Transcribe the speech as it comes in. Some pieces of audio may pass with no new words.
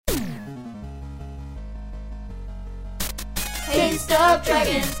Taste of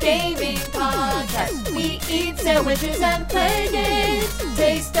Dragons Gaming Podcast. We eat sandwiches and play games.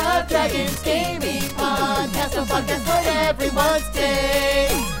 Taste of Dragons Gaming Podcast. A podcast for everyone's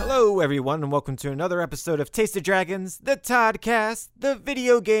taste. Hello, everyone, and welcome to another episode of Taste of Dragons, the Toddcast, the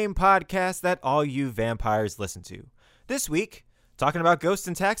video game podcast that all you vampires listen to. This week, talking about ghosts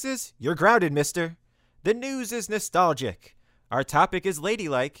and taxes, you're grounded, mister. The news is nostalgic. Our topic is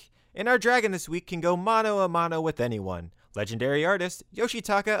ladylike, and our dragon this week can go mano a mano with anyone. Legendary artist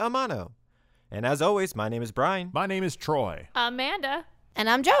Yoshitaka Amano. And as always, my name is Brian. My name is Troy. Amanda. And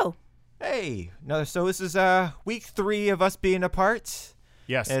I'm Joe. Hey, so this is week 3 of us being apart.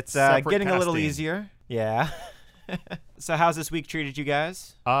 Yes, It's separate getting a little casting. easier. Yeah. So how's this week treated you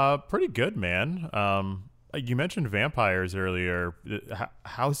guys? Pretty good, man. You mentioned vampires earlier.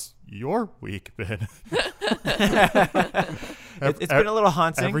 How's your week been? It's been a little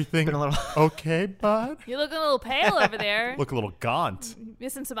haunting. Everything Been a little... okay, bud? You're looking a little pale over there. Look a little gaunt.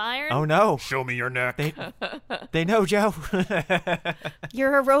 Missing some iron? Oh no. Show me your neck. They know, Joe.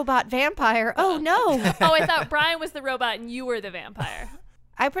 You're a robot vampire. Oh, no. Oh, I thought Brian was the robot and you were the vampire.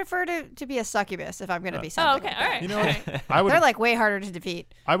 I prefer to be a succubus if I'm going to be Oh, something. okay. like All that. right. You know all what? right. I They're like way harder to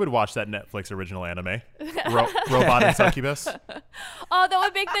defeat. would watch that Netflix original anime. Robot and Succubus. Oh, that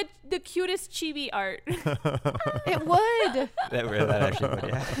would make the cutest chibi art. It would. that actually would,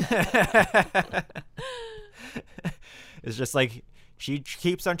 yeah. It's just like, she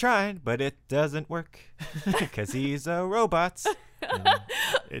keeps on trying, but it doesn't work. Because he's a robot.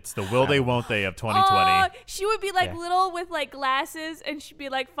 It's the will they, won't they of 2020. Oh, she would be like Yeah. little with like glasses and she'd be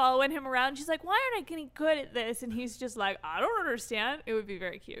like following him around. She's like, why aren't I getting good at this? And he's just like, I don't understand. It would be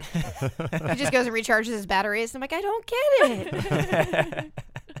very cute. He just goes and recharges his batteries. And I'm like, I don't get it.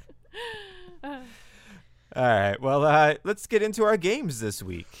 All right, well, let's get into our games this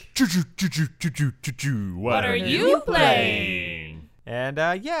week. What are you playing? And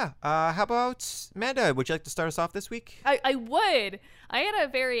how about Amanda? Would you like to start us off this week? I would. I had a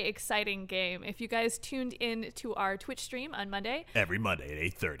very exciting game. If you guys tuned in to our Twitch stream on Monday, Every Monday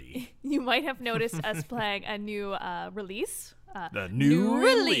at 8:30. you might have noticed us playing a new release. The new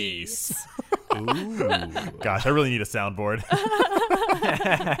release. Ooh. Gosh, I really need a soundboard.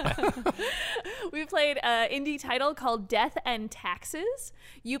 We played an indie title called Death and Taxes.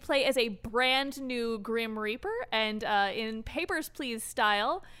 You play as a brand new Grim Reaper, and in Papers, Please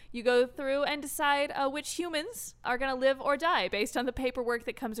style, you go through and decide which humans are going to live or die based on the paperwork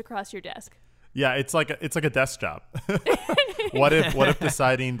that comes across your desk. Yeah, it's like a desk job. What if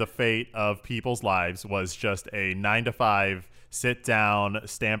deciding the fate of people's lives was just a 9-to-5 sit down,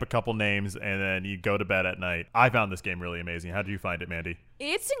 stamp a couple names, and then you go to bed at night? I found this game really amazing. How did you find it, Mandy?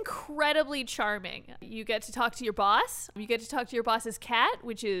 It's incredibly charming. You get to talk to your boss. You get to talk to your boss's cat,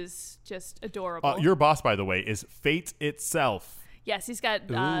 which is just adorable. Your boss, by the way, is fate itself. Yes, he's got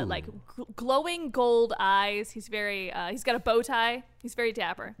Ooh. like glowing gold eyes. He's very. He's got a bow tie. He's very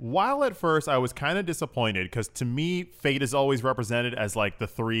dapper. While at first I was kind of disappointed because to me, fate is always represented as like the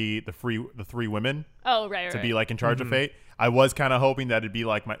three women Oh right. to be like in charge of fate. I was kind of hoping that it'd be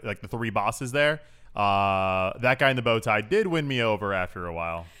like the three bosses there. That guy in the bow tie did win me over after a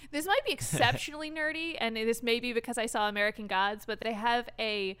while. This might be exceptionally nerdy, and this may be because I saw American Gods, but they have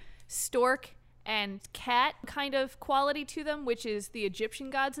a stork and cat kind of quality to them, which is the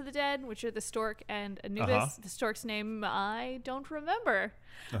Egyptian gods of the dead, which are the stork and Anubis. Uh-huh. The stork's name I don't remember.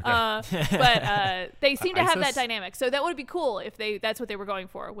 But they seem to have that Isis? dynamic. So that would be cool if that's what they were going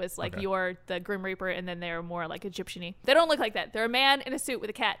for, was like Okay. you're the Grim Reaper and then they're more like Egyptian-y. They don't look like that. They're a man in a suit with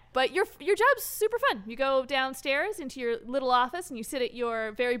a cat. But your job's super fun. You go downstairs into your little office and you sit at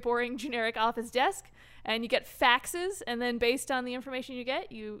your very boring generic office desk and you get faxes, and then based on the information you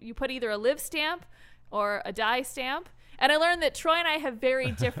get, you put either a live stamp or a die stamp. And I learned that Troy and I have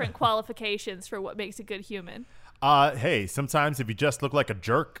very different qualifications for what makes a good human. Hey, sometimes if you just look like a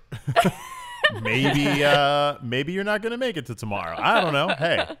jerk, maybe you're not gonna make it to tomorrow. I don't know.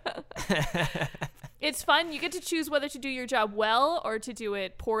 Hey, It's fun. You get to choose whether to do your job well or to do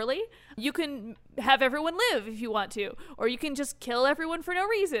it poorly. You can have everyone live if you want to, or you can just kill everyone for no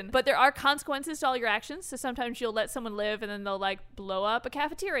reason. But there are consequences to all your actions. So sometimes you'll let someone live and then they'll like blow up a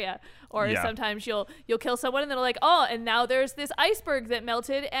cafeteria, or Yeah. sometimes you'll kill someone and then they're like, oh, and now there's this iceberg that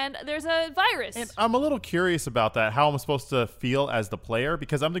melted and there's a virus. and I'm a little curious about that. How I'm supposed to feel as the player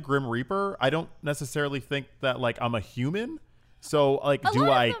because I'm the Grim Reaper. I don't necessarily think that like I'm a human. So, like, A do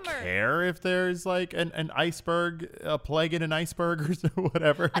lot I of them are- care if there's like an iceberg, a plague in an iceberg or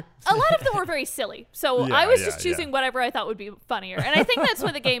whatever? A lot of them were very silly. So Yeah, I was yeah, just choosing yeah. whatever I thought would be funnier. And I think that's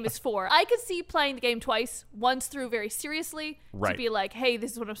what the game is for. I could see playing the game twice, once through very seriously to Right. be like, hey,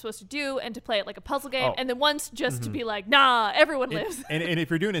 this is what I'm supposed to do, and to play it like a puzzle game. Oh. And then once just to be like, nah, everyone lives. And if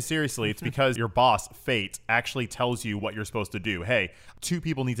you're doing it seriously, it's because your boss, Fate, actually tells you what you're supposed to do. Hey, 2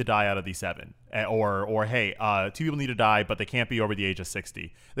 people need to die out of these 7. Or hey, 2 people need to die, but they can't be over the age of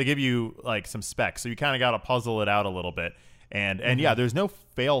 60. They give you like some specs. So you kind of got to puzzle it out a little bit. And yeah, there's no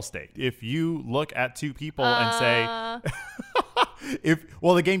fail state. If you look at 2 people and say,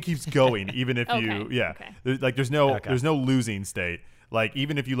 the game keeps going, even if you, Okay. there's no losing state. Like,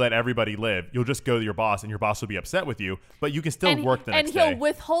 even if you let everybody live, you'll just go to your boss, and your boss will be upset with you, but you can still work the next day. And he'll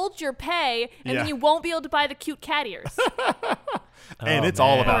withhold your pay, and then Yeah. you won't be able to buy the cute cat ears. And Oh, it's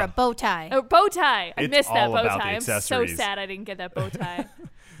all man. Or a about, bow tie. Or bow tie. I It's missed that all bow about the tie. I'm so accessories. sad I didn't get that bow tie.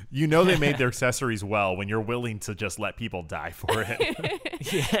 you know, they made their accessories well when you're willing to just let people die for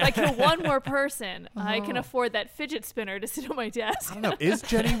it. Like, for one more person, I can afford that fidget spinner to sit on my desk. I don't know. Is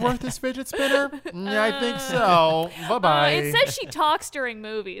Jenny worth this fidget spinner? Yeah, I think so. Bye-bye. It says she talks during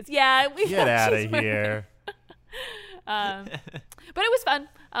movies. Yeah, we Get out of she's worth it. here. But it was fun.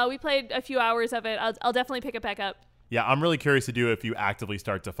 We played a few hours of it. I'll definitely pick it back up. Yeah, I'm really curious to do if you actively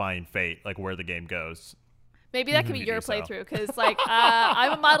start to find Fate, like where the game goes. Maybe that could be Maybe your so. playthrough, because like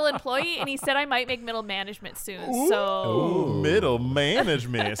I'm a model employee, and he said I might make middle management soon. So Ooh, middle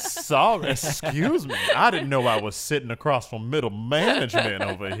management. Sorry, excuse me. I didn't know I was sitting across from middle management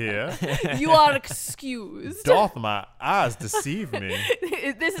over here. you are excused. Doth my eyes deceive me?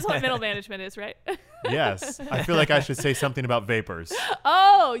 This is what middle management is, right? Yes. I feel like I should say something about vapors.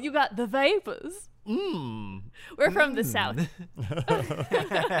 Oh, you got the vapors. Mmm. We're from the south.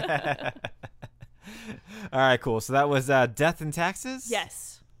 All right, cool. So that was Death and Taxes?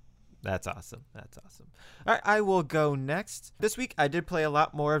 Yes. That's awesome. That's awesome. All right, I will go next. This week, I did play a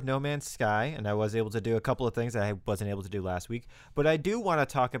lot more of No Man's Sky, and I was able to do a couple of things I wasn't able to do last week. But I do want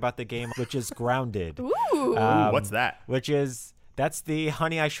to talk about the game, which is Grounded. Ooh. What's that? That's the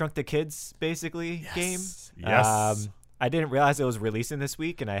Honey, I Shrunk the Kids, basically, game. Yes. I didn't realize it was releasing this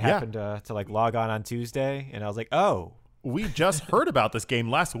week, and I happened to like log on Tuesday, and I was like, oh. We just heard about this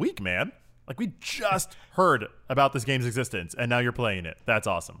game last week, man. Like, we just heard about this game's existence, and now you're playing it. That's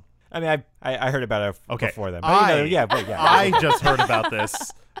awesome. I mean, I heard about it before then. But, yeah. I just heard about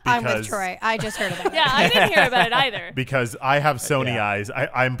this I'm with because Troy. I just heard about it. Yeah, I didn't hear about it either. because I have Sony eyes.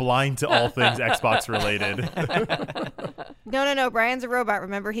 I'm blind to all things Xbox related. No. Brian's a robot.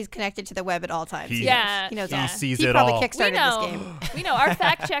 Remember, he's connected to the web at all times. He- Yeah, He knows he all. sees He it probably all. kickstarted we know. this game. We know. Our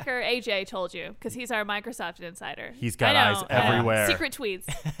fact checker AJ told you, because he's our Microsoft insider. He's got I know, eyes everywhere. Secret tweets.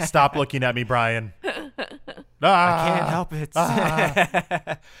 Stop looking at me, Brian. I can't help it.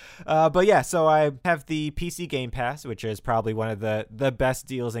 But yeah, so I have the PC Game Pass, which is probably one of the best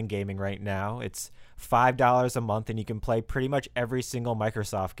deals in gaming right now. It's $5 a month, and you can play pretty much every single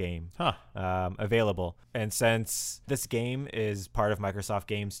Microsoft game available. And since this game is part of Microsoft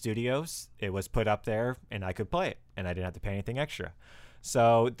Game Studios, it was put up there, and I could play it, and I didn't have to pay anything extra.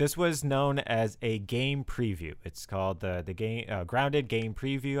 So this was known as a game preview. It's called the game Grounded Game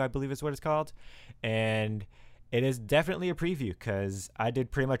Preview, I believe is what it's called. And it is definitely a preview because I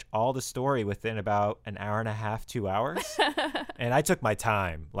did pretty much all the story within about an hour and a half, 2 hours. And I took my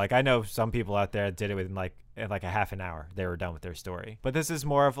time. Like, I know some people out there did it within like a half an hour. They were done with their story. But this is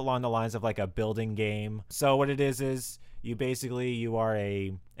more of along the lines of like a building game. So what it is you are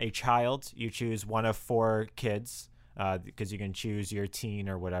a child. You choose one of 4 kids because you can choose your teen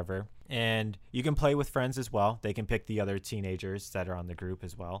or whatever. And you can play with friends as well. They can pick the other teenagers that are on the group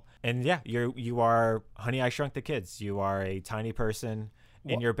as well. And yeah, you are Honey, I Shrunk the Kids. You are a tiny person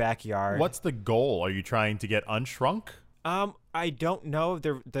in your backyard. What's the goal? Are you trying to get unshrunk? I don't know.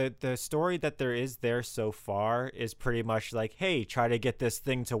 The story that there is there so far is pretty much like, hey, try to get this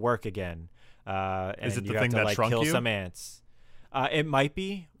thing to work again. And Is it the you have thing to, that like, shrunk kill you? some ants. It might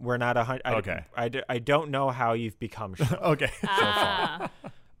be. We're not 100. Okay. I don't know how you've become shrunk. Okay. Ah.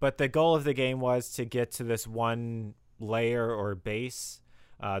 But the goal of the game was to get to this one layer or base.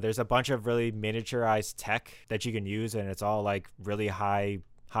 There's a bunch of really miniaturized tech that you can use, and it's all like really high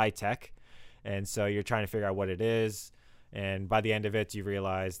tech. And so you're trying to figure out what it is. And by the end of it, you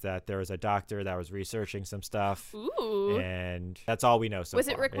realize that there was a doctor that was researching some stuff. Ooh. And that's all we know so Was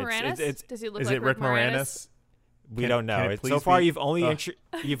far. it Rick Moranis? It's Does he look Is like it Rick Moranis? we Can- don't know. can it It's so please far, be- you've only Ugh.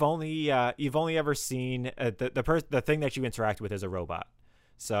 you've only ever seen the thing that you interact with is a robot.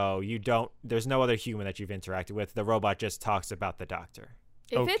 So there's no other human that you've interacted with. The robot just talks about the doctor.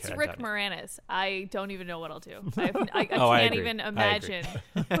 If Okay, it's I Rick doubt it. Moranis, I don't even know what I'll do. I I can't agree. even I agree.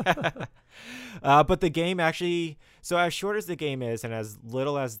 imagine. But the game actually, so as short as the game is, and as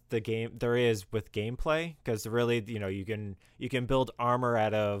little as the game there is with gameplay, because really, you can build armor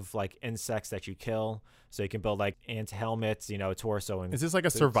out of like insects that you kill. So you can build like ant helmets, torso and. Is this like a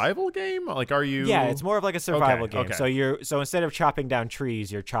boots. survival game? Like, are you? Yeah, it's more of like a survival Okay, game. okay. So instead of chopping down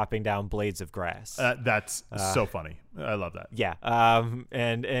trees, you're chopping down blades of grass. That's so funny. I love that. Yeah.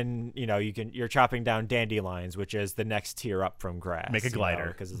 And you're chopping down dandelions, which is the next tier up from grass. Make a glider.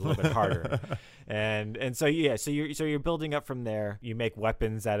 Because it's a little bit harder. and so you're building up from there. You make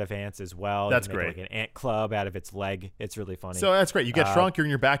weapons out of ants as well. That's you make great. Like an ant club out of its leg. It's really funny. So that's great. You get shrunk. You're in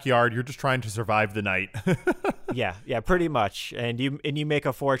your backyard. You're just trying to survive the night. yeah, pretty much. And you make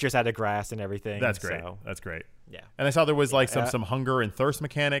a fortress out of grass and everything. That's great. So, That's great. yeah. And I saw there was like some hunger and thirst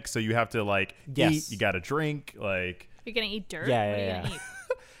mechanics. So you have to like Yes. eat. You got to drink. Like You're gonna eat dirt. Yeah, what yeah, are you gonna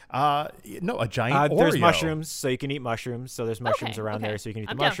eat? no, a giant Oreo. There's mushrooms, so you can eat mushrooms. So there's mushrooms Okay, around okay. there, so you can eat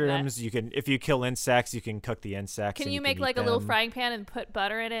I'm the down for that. mushrooms. You can, if you kill insects, you can cook the insects. Can and you make eat like a little them. frying pan and put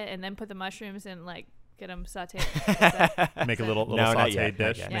butter in it, and then put the mushrooms and like get them sautéed? Make a little No, not sauteed yet, not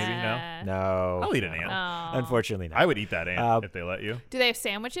dish. yet. Maybe Yeah. No, I'll eat an ant. Oh. unfortunately not. I would eat that ant if they let you. Do they have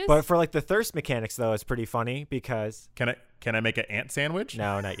sandwiches? But for like the thirst mechanics, though, it's pretty funny because Can I make an ant sandwich?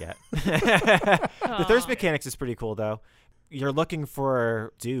 no, not yet. The thirst Aw. mechanics is pretty cool, though. You're looking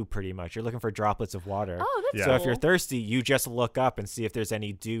for dew, pretty much. You're looking for droplets of water. Oh, that's Yeah. So cool. if you're thirsty, you just look up and see if there's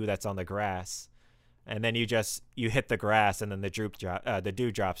any dew that's on the grass, and then you hit the grass, and then the dew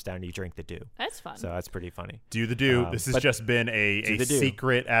drops down. And you drink the dew. That's fun. So that's pretty funny. Do the do. This has but- just been a the do.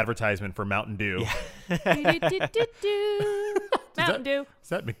 secret advertisement for Mountain Dew. Mountain Dew. Is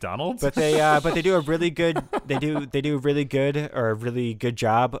that McDonald's? But they do a really good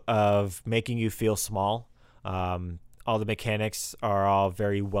job of making you feel small. All the mechanics are all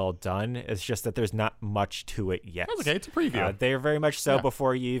very well done. It's just that there's not much to it yet. That's okay. It's a preview. They're very much so Yeah.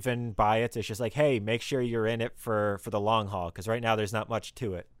 before you even buy it. It's just like, hey, make sure you're in it for the long haul, because right now there's not much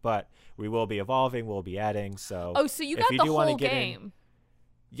to it. But we will be evolving. We'll be adding. So Oh, so you if got the do wanna whole get in- game.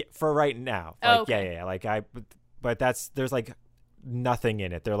 yeah, for right now. Oh, Like, okay. yeah. Like but there's like nothing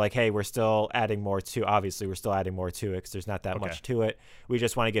in it. They're like, hey, we're still adding more to. Obviously, we're still adding more to it because there's not that Okay. much to it. We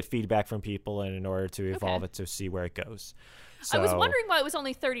just want to get feedback from people, and in order to evolve Okay. it to see where it goes. I was So- wondering why it was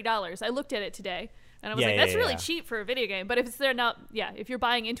only $30. I looked at it today, and I was Yeah, like, yeah, "That's really yeah. cheap for a video game." But if it's there not, if you're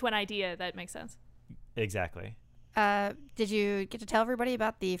buying into an idea, that makes sense. Exactly. Did you get to tell everybody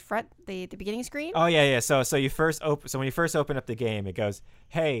about the beginning screen? Oh yeah. So when you first open up the game, it goes,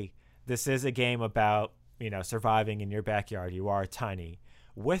 hey, this is a game about surviving in your backyard. You are tiny.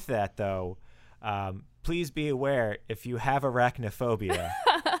 With that though, please be aware if you have arachnophobia.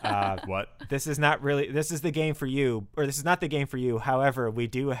 What? This is the game for you, or this is not the game for you. However, we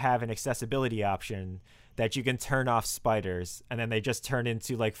do have an accessibility option that you can turn off spiders, and then they just turn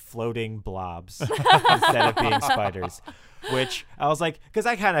into like floating blobs instead of being spiders. Which I was like, because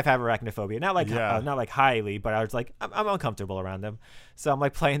I kind of have arachnophobia, not like highly, but I was like, I'm uncomfortable around them. So I'm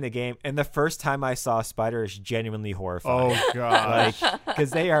like playing the game, and the first time I saw a spider is genuinely horrifying. Oh gosh. Like, because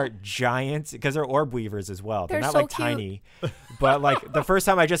they are giant, because they're orb weavers as well. They're They're not so like cute. tiny, but like the first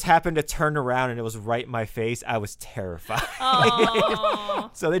time I just happened to turn around and it was right in my face, I was terrified. Oh,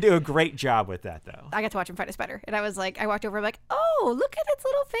 So they do a great job with that, though. I got to watch him fight a spider, and I was like, I walked over, I'm like, oh, look at its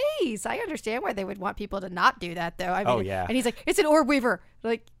little face. I understand why they would want people to not do that, though. I mean, Oh, yeah. And he's like, it's an orb weaver.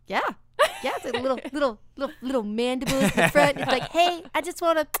 Like, yeah, it's a little mandibles in the front. It's like, hey, I just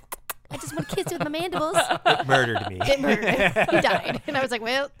want to kiss you with my mandibles. It murdered me. It murdered him. He died, and I was like,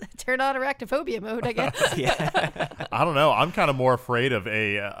 well, turn on arachnophobia mode, I guess. Yeah. I don't know. I'm kind of more afraid of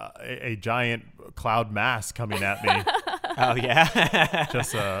a giant cloud mass coming at me. Oh, yeah.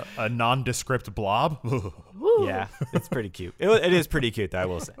 Just a nondescript blob. Yeah. It's pretty cute. It is pretty cute, though, I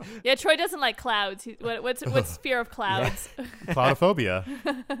will say. yeah. Troy doesn't like clouds. What's fear of clouds?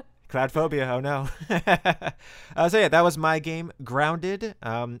 Cloudophobia. Cloudphobia, oh no. So yeah, that was my game, Grounded.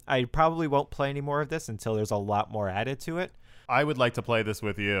 I probably won't play any more of this until there's a lot more added to it. I would like to play this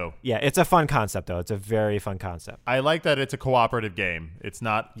with you. Yeah, it's a fun concept, though. It's a very fun concept. I like that it's a cooperative game. It's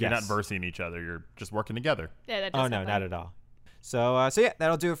not you're not Yes. versing each other. You're just working together. Yeah, that does Oh, sound no, fun. not at all. So yeah,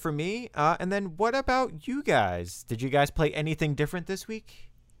 that'll do it for me. And then what about you guys? Did you guys play anything different this week?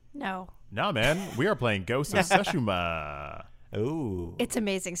 No, Nah, man. We are playing Ghost of Tsushima. Ooh. it's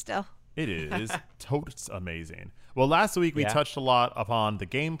amazing still. It is totes amazing. Well, last week we Yeah. touched a lot upon the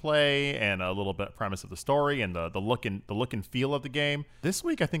gameplay and a little bit premise of the story and the look and feel of the game. This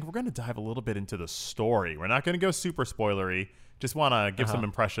week I think we're going to dive a little bit into the story. We're not going to go super spoilery. Just want to give some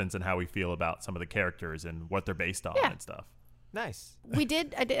impressions and how we feel about some of the characters and what they're based on Yeah. and stuff. Nice. I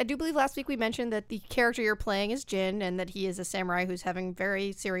do believe last week we mentioned that the character you're playing is Jin, and that he is a samurai who's having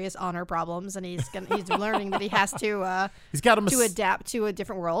very serious honor problems, and he's learning that he has to He's got to adapt to a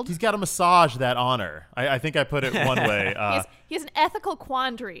different world. He's got to massage that honor. I think I put it one way. He has an ethical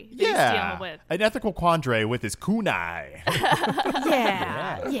quandary that he's dealing with. An ethical quandary with his kunai.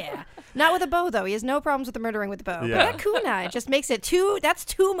 Yeah. Not with a bow, though. He has no problems with the murdering with the bow. Yeah. But that kunai just makes it that's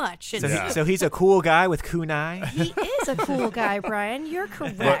too much. So he's a cool guy with kunai. He is a cool guy, Brian. You're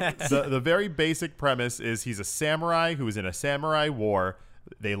correct. The very basic premise is he's a samurai who was in a samurai war.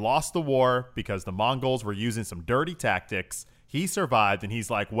 They lost the war because the Mongols were using some dirty tactics. He survived, and he's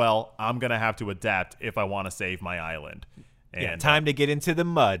like, well, I'm going to have to adapt if I want to save my island. And time to get into the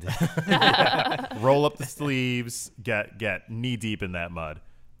mud. roll up the sleeves, get knee deep in that mud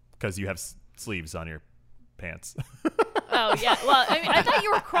because you have sleeves on your pants. Oh, yeah. Well, I mean, I thought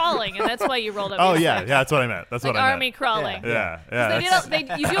you were crawling, and that's why you rolled up Oh, your yeah. sleeves. Yeah, that's what I meant. That's Like what I army meant. crawling. Yeah.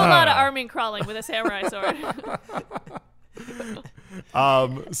 You do a lot of army crawling with a samurai sword.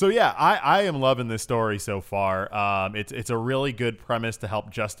 So yeah, I am loving this story so far. It's a really good premise to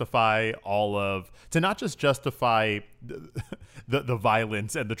help justify to not just justify the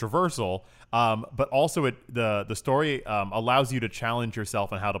violence and the traversal, but also the story allows you to challenge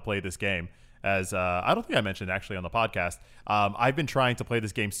yourself on how to play this game. As I don't think I mentioned actually on the podcast, I've been trying to play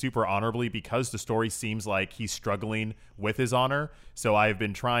this game super honorably because the story seems like he's struggling with his honor. So I've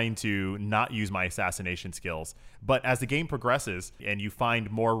been trying to not use my assassination skills. But as the game progresses and you find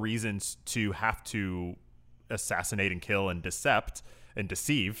more reasons to have to assassinate and kill and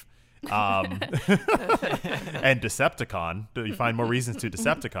deceive, and Decepticon, you find more reasons to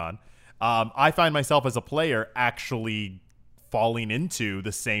Decepticon. I find myself as a player actually falling into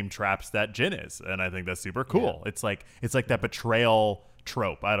the same traps that Jin is, and I think that's super cool. It's like that betrayal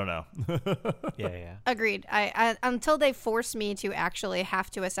trope. I don't know. Yeah. Agreed. I until they force me to actually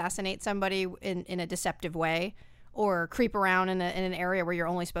have to assassinate somebody in a deceptive way, or creep around in an area where you're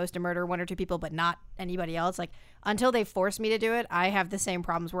only supposed to murder one or two people but not anybody else. Like, until they force me to do it, I have the same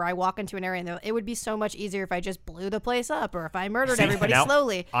problems where I walk into an area and it would be so much easier if I just blew the place up, or if I murdered everybody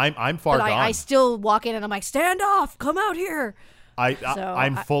slowly. I'm far but gone. I still walk in and I'm like, stand off, come out here. I'm fully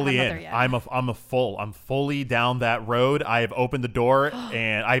I'm not in. there yet. I'm fully down that road. I have opened the door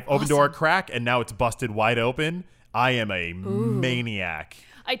and I've opened the door a crack, and now it's busted wide open. I am a maniac.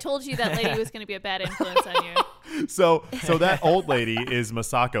 I told you that lady was going to be a bad influence on you. So that old lady is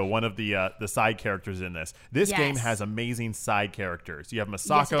Masako, one of the side characters in this. This game has amazing side characters. You have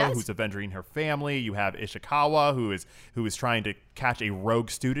Masako, who's avenging her family. You have Ishikawa, who is trying to catch a rogue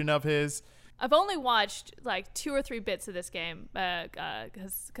student of his. I've only watched like 2 or 3 bits of this game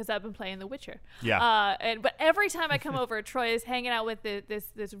because I've been playing The Witcher. Yeah. But every time I come over, Troy is hanging out with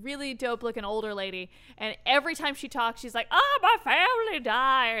this really dope looking older lady, and every time she talks, she's like, "Oh, my family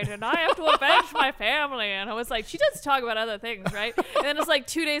died, and I have to avenge my family." And I was like, she does talk about other things, right? And then it's like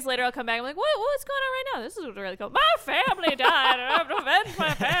 2 days later, I'll come back, I'm like, what's going on right now? This is really cool. My family died, and I have to avenge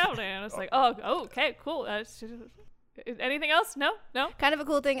my family. And it's like, oh, okay, cool. Anything else? No? Kind of a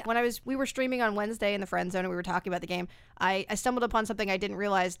cool thing. When we were streaming on Wednesday in the Friend Zone and we were talking about the game, I stumbled upon something I didn't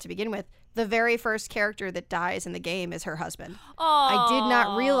realize to begin with. The very first character that dies in the game is her husband. I did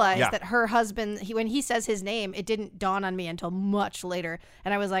not realize that her husband, when he says his name, it didn't dawn on me until much later.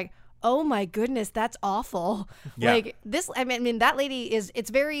 And I was like, oh my goodness, that's awful. Yeah. Like this, I mean, that lady it's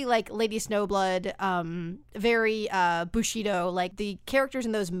very like Lady Snowblood, very Bushido. Like the characters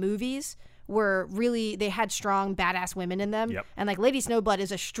in those movies were really, they had strong badass women in them. Yep. And like Lady Snowblood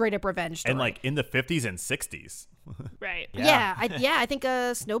is a straight up revenge story. And like in the 50s and 60s. Right. I think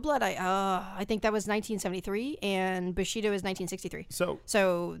Snowblood, I think that was 1973 and Bushido is 1963.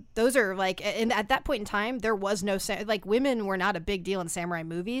 So those are like, and at that point in time, there was no, like women were not a big deal in samurai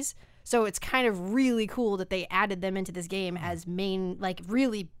movies. So it's kind of really cool that they added them into this game as main, like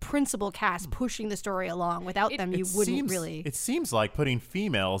really principal cast pushing the story along. Without them, you wouldn't really. It seems like putting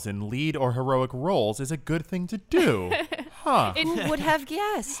females in lead or heroic roles is a good thing to do. Huh. Who would have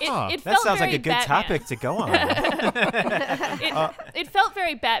guessed? It That felt sounds like very a good Batman. topic to go on. It felt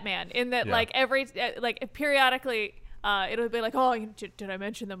very Batman in that, Yeah. like like periodically. It'll be like, oh, did I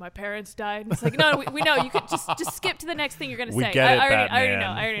mention that my parents died? And it's like, no, we know. You could just skip to the next thing you're going to We say. get it,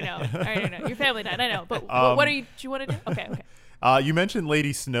 I already know. Your family died. I know. But what do you want to do? Okay. You mentioned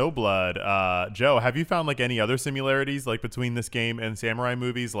Lady Snowblood. Joe, have you found like any other similarities like between this game and samurai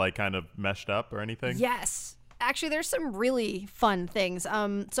movies, like kind of meshed up or anything? Yes. Actually, there's some really fun things.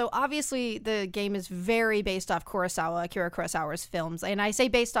 So obviously the game is very based off Akira Kurosawa's films. And I say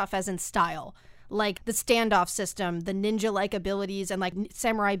based off as in style. Like the standoff system, the ninja-like abilities, and like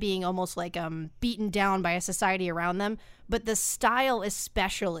samurai being almost like beaten down by a society around them. but the style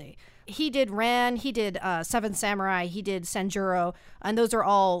especially. He did Ran, he did Seven Samurai, he did Sanjuro, and those are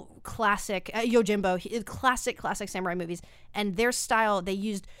all classic, Yojimbo, classic samurai movies. And their style, they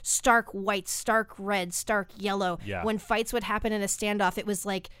used stark white, stark red, stark yellow. Yeah. When fights would happen in a standoff, it was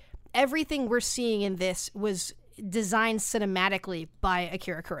like everything we're seeing in this was designed cinematically by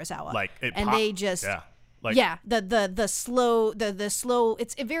Akira Kurosawa. They just... Yeah. The slow,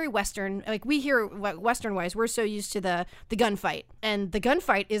 it's very Western. Like we hear Western wise, we're so used to the gunfight, and the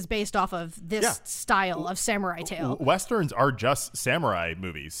gunfight is based off of this style of samurai tale. Westerns are just samurai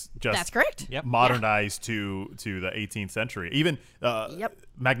movies. That's correct. Yep. Modernized to the 18th century. Even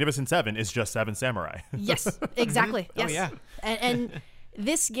Magnificent Seven is just Seven Samurai. Yes, exactly. Yes. Oh, yeah. And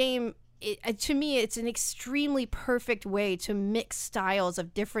this game, to me, it's an extremely perfect way to mix styles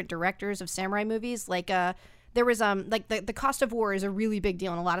of different directors of samurai movies. Like there was like the Cost of War is a really big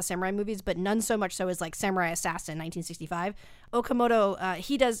deal in a lot of samurai movies, but none so much so as like Samurai Assassin 1965. Okamoto,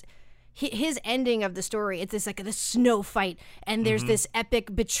 he does his ending of the story. It's this like the snow fight, and there's this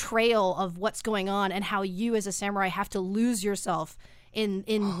epic betrayal of what's going on and how you as a samurai have to lose yourself in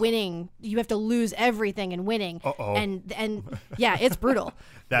winning. You have to lose everything in winning. And yeah, it's brutal.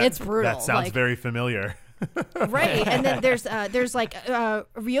 It's brutal. That sounds very familiar. Right. And then there's like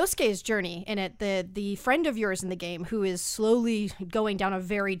Ryosuke's journey in it, the friend of yours in the game who is slowly going down a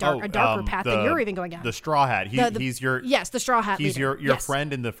very darker path than you're even going down. The Straw Hat. He's your the Straw Hat. He's leader. your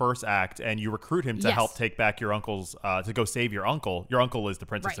friend in the first act, and you recruit him to help take back your uncle's to go save your uncle. Your uncle is the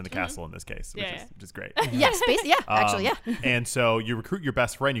princess in the castle in this case, which is great. Yes, actually. And so you recruit your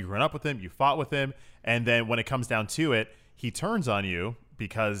best friend. You've grown up with him. You fought with him, and then when it comes down to it, he turns on you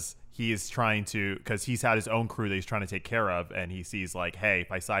because he's had his own crew that he's trying to take care of, and he sees like, hey,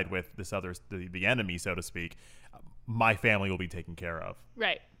 if I side with this the enemy, so to speak, my family will be taken care of.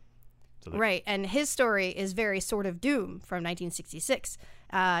 Right. Right, and his story is very Sword of Doom from 1966.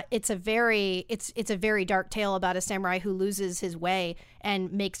 It's a very dark tale about a samurai who loses his way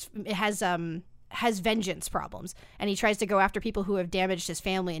and has vengeance problems, and he tries to go after people who have damaged his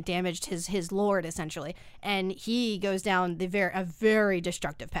family and damaged his lord essentially, and he goes down a very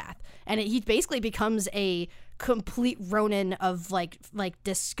destructive path, and he basically becomes a complete Ronin of like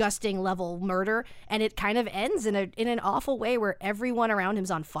disgusting level murder, and it kind of ends in an awful way where everyone around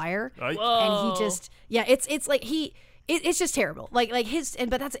him's on fire. And he just it's like it's just terrible. But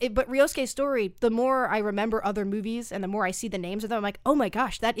Ryosuke's story, the more I remember other movies and the more I see the names of them, I'm like, oh my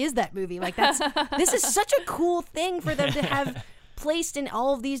gosh, that is that movie. Like this is such a cool thing for them to have placed in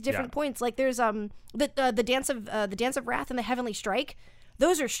all of these different points. Like there's the Dance of Wrath and the Heavenly Strike.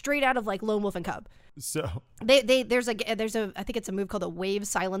 Those are straight out of like Lone Wolf and Cub. So there's a I think it's a move called a Wave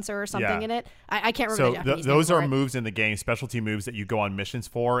Silencer or something in it. I can't remember. So the Japanese those name are for it. moves in the game, specialty moves that you go on missions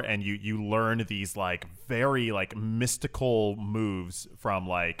for, and you learn these like very like mystical moves from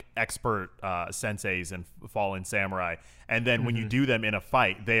like expert senseis and fallen samurai, and then when you do them in a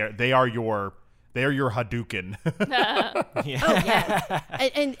fight, they are your Hadouken.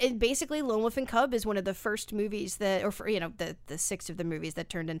 And basically Lone Wolf and Cub is one of the first movies that, or the sixth of the movies that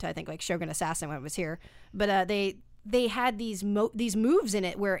turned into, I think, like Shogun Assassin when it was here. But they had these moves in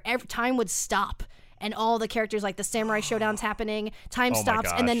it where every time would stop, and all the characters, like the samurai showdown's happening, time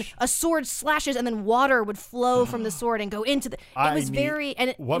stops, and then a sword slashes, and then water would flow from the sword and go into the. It was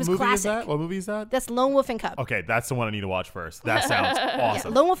it was classic. What movie is that? That's Lone Wolf and Cub. Okay, that's the one I need to watch first. That sounds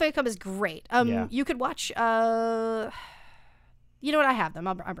awesome. Lone Wolf and Cub is great. You could watch. You know what? I have them.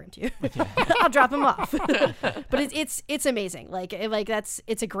 I'll bring them to you. I'll drop them off. But it's amazing.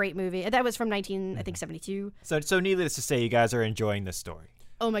 It's a great movie. That was from 1972. So needless to say, you guys are enjoying this story.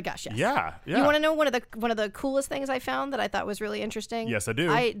 Oh my gosh, yes. Yeah. You want to know one of the coolest things I found that I thought was really interesting? Yes, I do.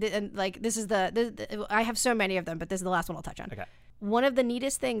 This is I have so many of them, but this is the last one I'll touch on. Okay. One of the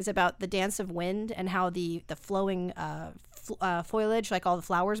neatest things about the Dance of Wind and how the flowing foliage, like all the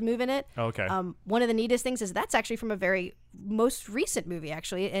flowers move in it. Okay. One of the neatest things is that's actually from a very most recent movie.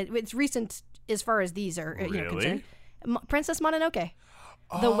 Actually, it's recent as far as these are concerned. Princess Mononoke.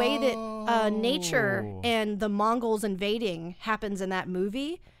 The way that nature and the Mongols invading happens in that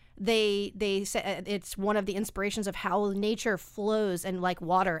movie, they say it's one of the inspirations of how nature flows and like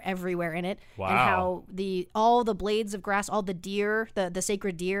water everywhere in it. Wow. And how all the blades of grass, all the deer, the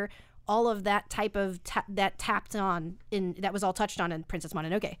sacred deer, all of that type of that was all touched on in Princess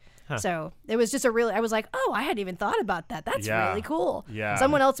Mononoke. So it was just I was like, oh, I hadn't even thought about that. That's really cool. Yeah.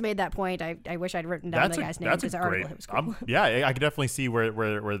 Someone else made that point. I wish I'd written down the guy's name because the article it was cool. Yeah, I could definitely see where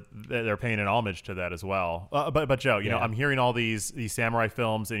they're paying an homage to that as well. But Joe, you know, I'm hearing all these samurai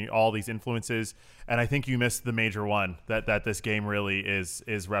films and all these influences, and I think you missed the major one that this game really is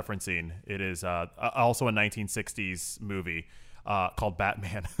referencing. It is also a 1960s movie called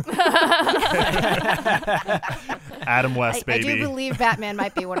Batman. Adam West, baby. I do believe Batman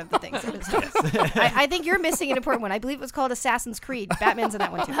might be one of the things. I think you're missing an important one. I believe it was called Assassin's Creed. Batman's in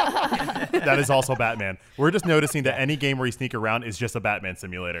that one too. That is also Batman. We're just noticing that any game where you sneak around is just a Batman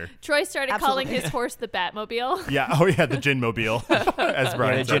simulator. Troy started calling his horse the Batmobile. Yeah. Oh yeah, the Jinmobile. As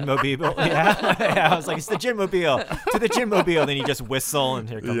Brian said. The Jinmobile. Yeah. I was like, it's the Jinmobile. To the Jinmobile. Then you just whistle, and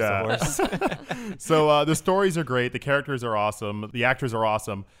here comes the horse. So the stories are great. The characters are awesome. The actors are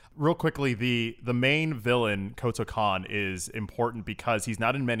awesome. Real quickly, the main villain, Koto Khan, is important because he's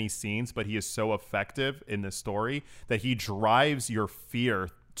not in many scenes, but he is so effective in the story that he drives your fear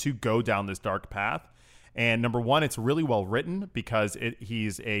to go down this dark path. And number one, it's really well written because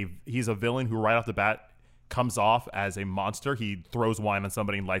he's a villain who right off the bat comes off as a monster. He throws wine on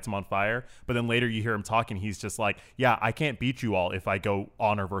somebody and lights him on fire. But then later you hear him talking. He's just like, yeah, I can't beat you all if I go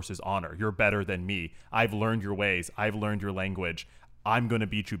honor versus honor. You're better than me. I've learned your ways. I've learned your language. I'm going to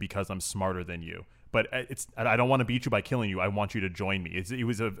beat you because I'm smarter than you. But I don't want to beat you by killing you. I want you to join me. It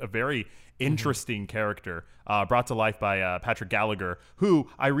was a very interesting character brought to life by Patrick Gallagher, who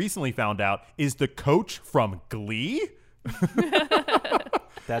I recently found out is the coach from Glee.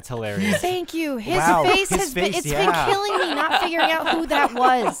 That's hilarious. Thank you. His face has been been killing me not figuring out who that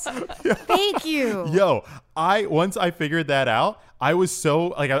was. Thank you. Yo, once I figured that out, I was so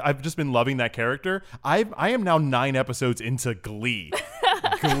like I've just been loving that character. I am now 9 episodes into Glee.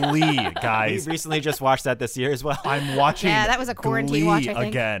 Glee, guys. We recently just watched that this year as well. I'm watching that was a quarantine Glee watch, I think.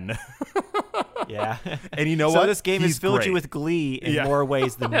 again. Yeah. And you know what? So this game has filled you with glee in more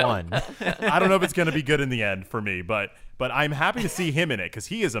ways than one. I don't know if it's going to be good in the end for me, but I'm happy to see him in it because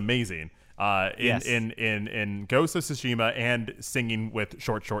he is amazing in Ghost of Tsushima and singing with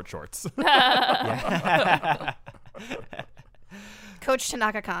short shorts. Coach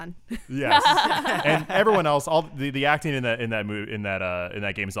Tanaka Khan. Yes, and everyone else, all the acting in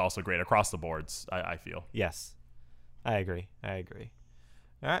that game is also great across the boards. I feel. Yes, I agree. All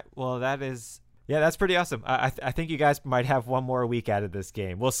right, well that's pretty awesome. I think you guys might have one more week out of this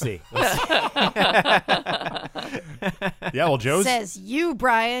game. We'll see. Yeah, well, Joe says you,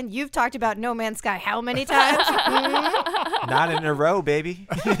 Brian. You've talked about No Man's Sky how many times? Not in a row, baby.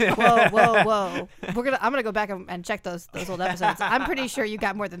 Whoa! I'm gonna go back and check those old episodes. I'm pretty sure you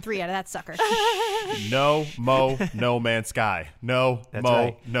got more than 3 out of that sucker. No Man's Sky. No Man's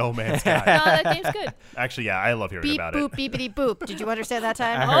Sky. No, that game's good. Actually, yeah, I love hearing about it. Beep, beepity, boop. Did you understand that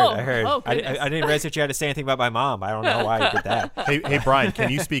time? I heard. I didn't realize that you had to say anything about my mom. I don't know why you did that. Hey, Brian, can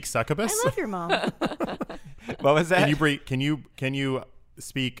you speak succubus? I love your mom. What was that? Can you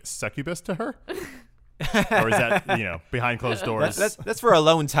speak succubus to her? Or is that behind closed doors? That's for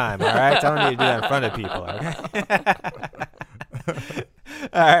alone time. All right, I don't need to do that in front of people. Okay?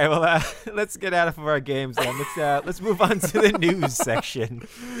 All right, well, let's get out of our games then. Let's move on to the news section.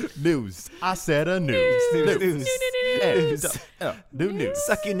 News. I said a news. News. New news.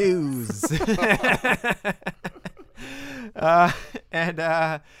 Suck your news.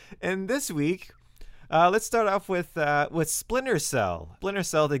 And this week, let's start off with Splinter Cell. Splinter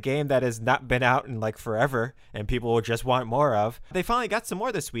Cell, the game that has not been out in like forever and people will just want more of. They finally got some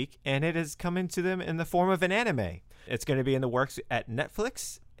more this week, and it is coming to them in the form of an anime. It's going to be in the works at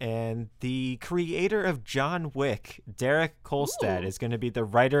Netflix, and the creator of John Wick, Derek Kolstad, is going to be the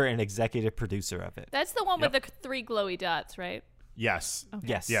writer and executive producer of it. That's the one with the 3 glowy dots, right? Yes.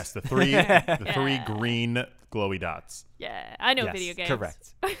 Okay. Yes. The three green glowy dots. Yeah, I know video games.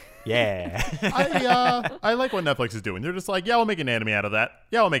 Correct. Yeah. I like what Netflix is doing. They're just like, yeah, we'll make an anime out of that.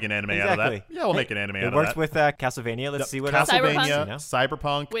 Yeah, we'll make an anime out of that. Yeah, we'll make an anime out of that. It works with Castlevania. Let's see what else. Castlevania,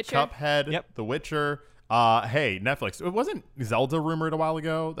 Cyberpunk, Witcher. Cuphead, The Witcher. Hey, Netflix. It wasn't Zelda rumored a while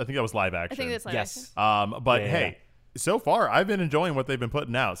ago. I think that was live action. I think that's live action. But hey, so far I've been enjoying what they've been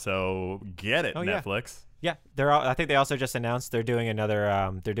putting out. So get it, Netflix. Yeah, I think they also just announced they're doing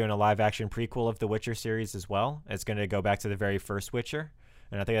another. They're doing a live action prequel of the Witcher series as well. It's going to go back to the very first Witcher,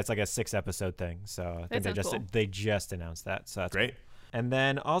 and I think that's like a 6-episode thing. So I think they just announced that. So that's great. Cool. And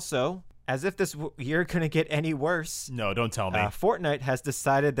then also, as if this year couldn't get any worse. No, don't tell me. Fortnite has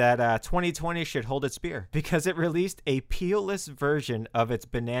decided that 2020 should hold its beer because it released a peelless version of its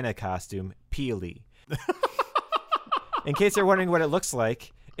banana costume, Peely. In case you're wondering what it looks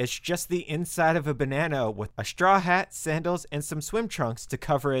like, It's just the inside of a banana with a straw hat, sandals, and some swim trunks to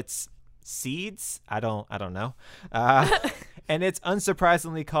cover its seeds. I don't know. And it's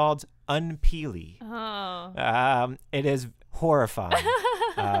unsurprisingly called Unpeely. Oh. It is horrifying.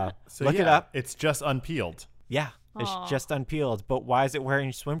 So look it up. It's just unpeeled. Yeah, it's just unpeeled. But why is it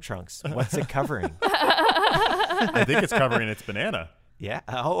wearing swim trunks? What's it covering? I think it's covering its banana. Yeah.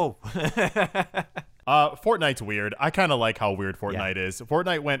 Oh. Fortnite's weird. I kind of like how weird Fortnite is.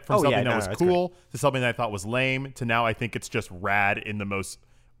 Fortnite went from something that was cool to something that I thought was lame to now I think it's just rad in the most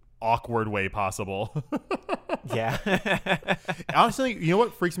awkward way possible. Yeah. Honestly, you know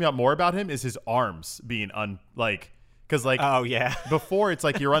what freaks me out more about him is his arms being because oh yeah. Before it's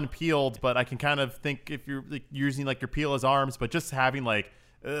like you're unpeeled, but I can kind of think if you're like using like your peel as arms, but just having like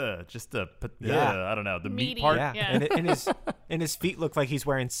I don't know, the meat part. Yeah. And his feet look like he's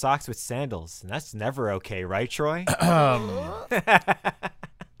wearing socks with sandals, and that's never okay, right, Troy?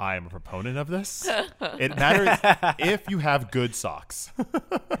 I am a proponent of this. It matters if you have good socks.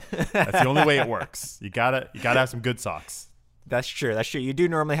 That's the only way it works. You gotta have some good socks. That's true. You do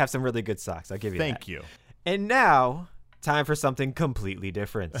normally have some really good socks. I'll give you that. Thank you. And now, time for something completely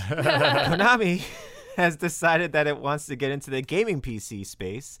different. Konami has decided that it wants to get into the gaming PC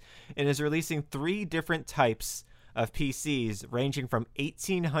space and is releasing 3 different types of PCs ranging from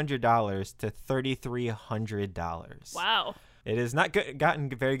 $1,800 to $3,300. Wow. It has not gotten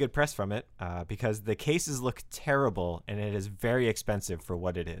very good press from it because the cases look terrible and it is very expensive for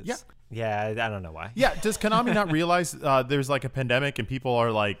what it is. Yeah, I don't know why. Yeah, does Konami not realize there's like a pandemic and people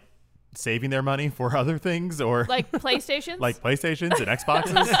are like saving their money for other things or like PlayStations? Like PlayStations and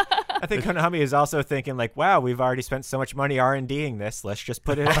Xboxes? I think Konami is also thinking like, wow, we've already spent so much money R&Ding this. Let's just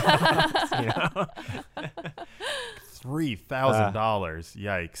put it out. $3,000.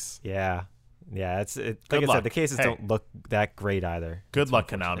 Yikes. Yeah. Yeah, like I luck. said, the cases don't look that great either. Good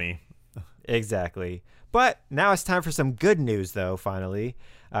luck, Konami. Exactly. But now it's time for some good news, though, finally.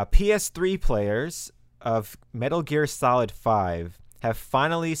 PS3 players of Metal Gear Solid 5 have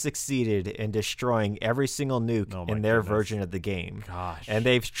finally succeeded in destroying every single nuke in their version of the game. Gosh. And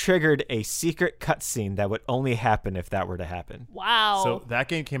they've triggered a secret cutscene that would only happen if that were to happen. Wow. So that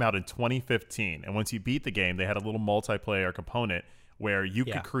game came out in 2015, and once you beat the game, they had a little multiplayer component where you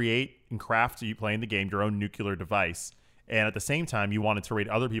could create and craft, you playing the game, your own nuclear device. And at the same time, you wanted to raid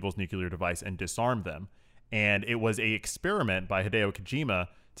other people's nuclear device and disarm them. And it was a experiment by Hideo Kojima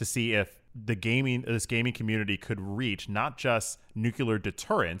to see if this gaming community could reach not just nuclear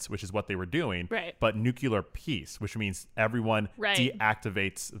deterrence, which is what they were doing, but nuclear peace, which means everyone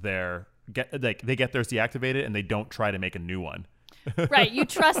deactivates they get theirs deactivated and they don't try to make a new one. Right. You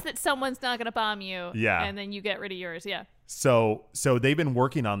trust that someoe's not going to bomb you. Yeah. And then you get rid of yours. Yeah. So they've been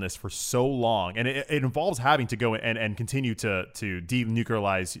working on this for so long, and it involves having to go and continue to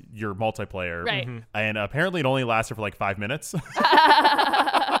denuclearize your multiplayer. Right. Mm-hmm. And apparently it only lasted for like 5 minutes. But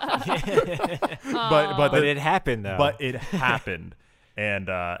it happened though. But it happened. And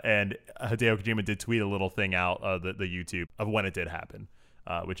Hideo Kojima did tweet a little thing out of the YouTube of when it did happen.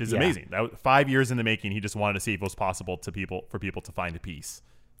 Which is amazing. That was 5 years in the making. He just wanted to see if it was possible for people to find a peace.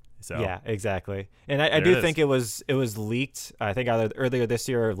 So yeah, exactly. And I do think it was leaked. I think either earlier this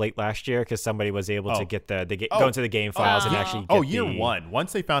year or late last year because somebody was able to get go into the game files and actually. Get year one.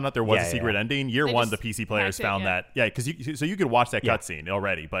 Once they found out there was a secret ending, year one the PC players found that. Yeah, because you could watch that cutscene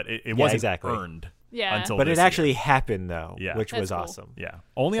already, but it wasn't earned. Yeah, until but it year. Actually happened though, which was cool. awesome. Yeah,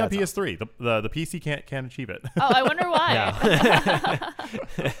 only on PS3. Awesome. The PC can't achieve it. Oh, I wonder why.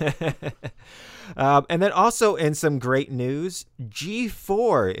 And then also in some great news,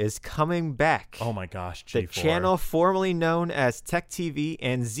 G4 is coming back. Oh my gosh, G4. The channel formerly known as Tech TV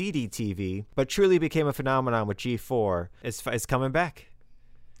and ZDTV, but truly became a phenomenon with G4, is coming back.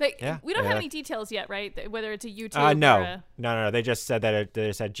 We don't have any details yet, right? Whether it's a YouTube No. They just said that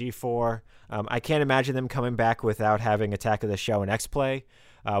they said G4. I can't imagine them coming back without having Attack of the Show and X-Play.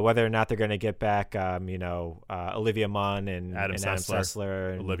 Whether or not they're going to get back, Olivia Munn and Adam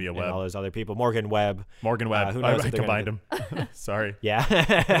Sessler and Olivia Webb, and all those other people. Morgan Webb. Who knows? I combined them. Sorry. Yeah.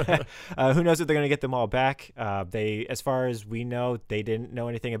 Who knows if they're going to get them all back? As far as we know, they didn't know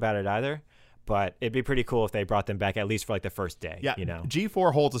anything about it either. But it'd be pretty cool if they brought them back at least for like the first day. Yeah,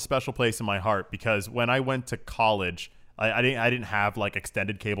 G4 holds a special place in my heart because when I went to college, I didn't have like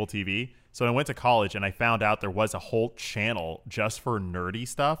extended cable TV. So I went to college and I found out there was a whole channel just for nerdy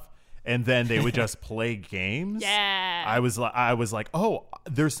stuff. and then they would just play games. Yeah. I was like, oh,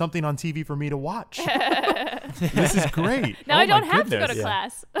 there's something on TV for me to watch. This is great. Now oh, I don't my have goodness. to go to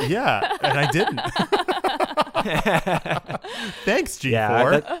class. Yeah, and I didn't. Thanks,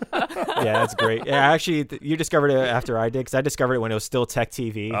 G4. Yeah, that's great. Yeah, actually, you discovered it after I did, because I discovered it when it was still Tech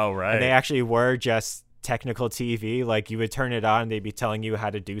TV. Oh, right. And they actually were just technical TV. Like, you would turn it on, and they'd be telling you how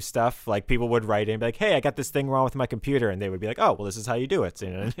to do stuff. Like, people would write in and be like, hey, I got this thing wrong with my computer. And they would be like, oh, well, this is how you do it. You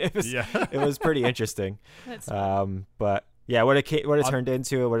know, it was pretty interesting. That's but yeah, what it turned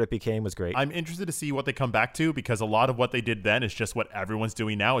into, what it became was great. I'm interested to see what they come back to, because a lot of what they did then is just what everyone's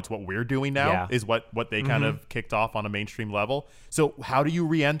doing now. It's what we're doing now, is what they kind of kicked off on a mainstream level. So how do you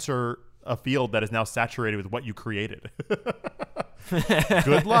re-enter a field that is now saturated with what you created?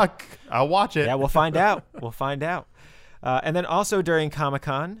 Good luck. I'll watch it. Yeah, we'll find out. And then also during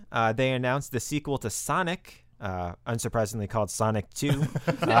Comic-Con, they announced the sequel to Sonic, unsurprisingly called Sonic 2.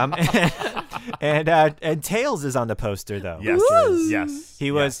 And Tails is on the poster though. Yes.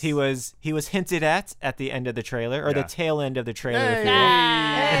 He was hinted at the end of the trailer, or the tail end of the trailer, if you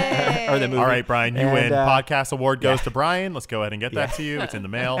will. Or the movie. All right, Brian, you win. Podcast award goes to Brian. Let's go ahead and get that to you. It's in the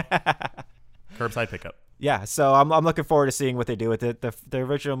mail. Curbside pickup. Yeah, so I'm looking forward to seeing what they do with it. The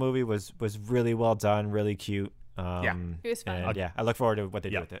original movie was really well done, really cute. It was fun. And, I look forward to what they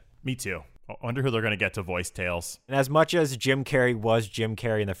do with it. Me too. I wonder who they're going to get to voice Tails. And as much as Jim Carrey was Jim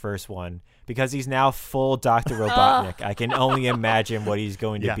Carrey in the first one, because he's now full Dr. Robotnik, I can only imagine what he's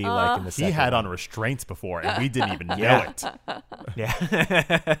going to be like in the second He had one. on restraints before, and we didn't even know it. Yeah.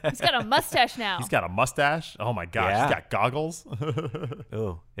 He's got a mustache now. He's got a mustache. Oh, my gosh. Yeah. He's got goggles.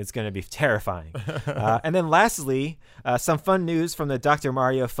 Oh, it's going to be terrifying. And then lastly, some fun news from the Dr.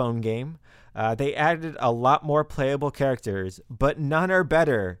 Mario phone game. They added a lot more playable characters, but none are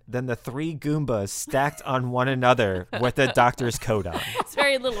better than the 3 Goombas stacked on one another with the Doctor's coat on. It's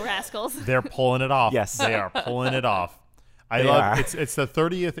very Little Rascals. They're pulling it off. Yes. They are pulling it off. They are. It's the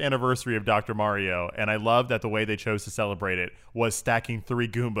 30th anniversary of Dr. Mario, and I love that the way they chose to celebrate it was stacking 3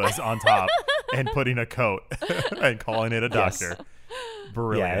 Goombas on top and putting a coat and calling it a doctor. Yes.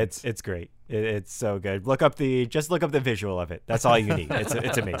 Brilliant. Yeah, it's great. It's so good. Look up the visual of it. That's all you need.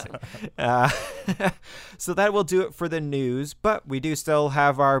 It's amazing. So that will do it for the news, but we do still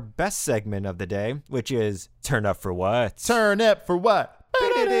have our best segment of the day, which is Turn Up for What? Turn up for what?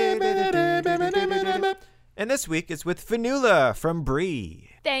 And this week it's with Fanula from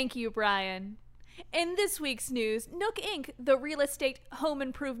Bree. Thank you, Brian. In this week's news, Nook Inc., the real estate, home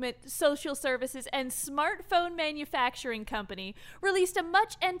improvement, social services, and smartphone manufacturing company, released a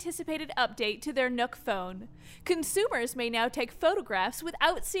much-anticipated update to their Nook phone. Consumers may now take photographs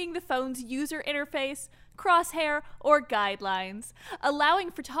without seeing the phone's user interface, crosshair, or guidelines,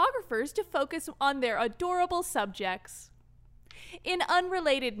 allowing photographers to focus on their adorable subjects. In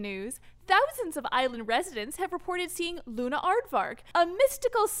unrelated news, thousands of island residents have reported seeing Luna Aardvark, a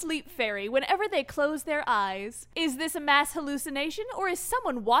mystical sleep fairy, whenever they close their eyes. Is this a mass hallucination, or is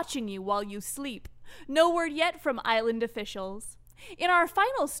someone watching you while you sleep? No word yet from island officials. In our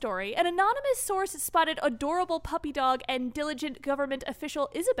final story, an anonymous source spotted adorable puppy dog and diligent government official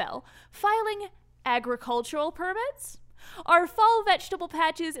Isabel filing agricultural permits? Are fall vegetable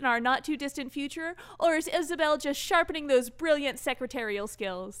patches in our not-too-distant future, or is Isabel just sharpening those brilliant secretarial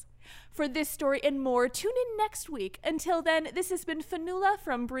skills? For this story and more, tune in next week. Until then, this has been Fanula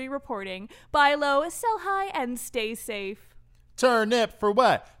from Bree reporting. Buy low, sell high, and stay safe. Turnip for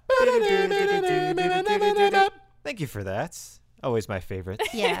what? Thank you for that. Always my favorite.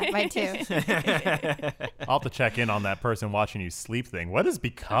 Yeah, mine too. I'll have to check in on that person watching you sleep thing. What has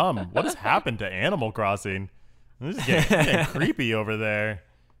happened to Animal Crossing? This is getting creepy over there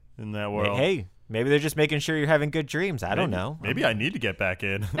in that world. Hey, maybe they're just making sure you're having good dreams. I don't know. Maybe I need to get back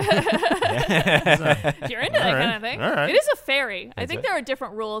in. If you're into that kind of thing. All right. It is a fairy. I think there are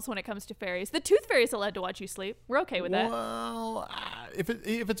different rules when it comes to fairies. The tooth fairy's allowed to watch you sleep. We're okay with that. Well, if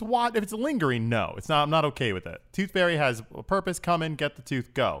it's lingering, no, it's not. I'm not okay with it. Tooth fairy has a purpose. Come in, get the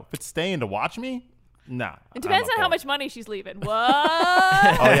tooth, go. If it's staying to watch me, nah. It depends on how much money she's leaving. What?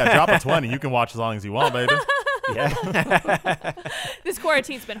 Oh yeah, drop a 20. You can watch as long as you want, baby. Yeah. This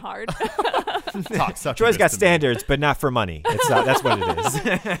quarantine's been hard. Troy's got standards, but not for money. That's what it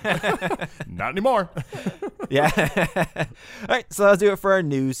is. Not anymore. Yeah. All right, so that'll do it for our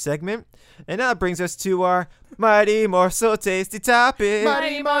news segment. And that brings us to our Mighty Morsel Tasty Topic.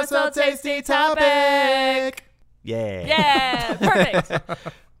 Mighty Morsel Tasty Topic. Yeah. Yeah, perfect.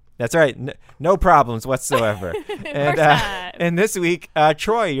 That's right. No problems whatsoever. And this week,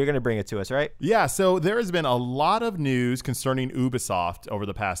 Troy, you're going to bring it to us, right? Yeah, so there has been a lot of news concerning Ubisoft over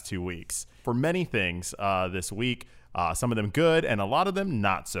the past 2 weeks for many things this week, some of them good and a lot of them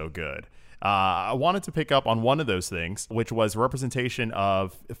not so good. I wanted to pick up on one of those things, which was representation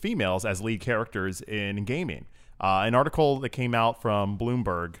of females as lead characters in gaming. An article that came out from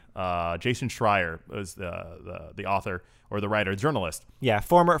Bloomberg, Jason Schreier was the author or the writer, journalist. Yeah,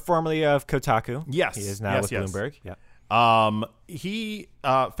 formerly of Kotaku. Yes. He is now with Bloomberg. Yeah. He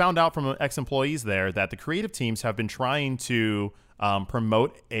found out from ex-employees there that the creative teams have been trying to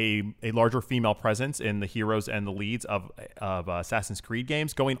promote a larger female presence in the heroes and the leads of Assassin's Creed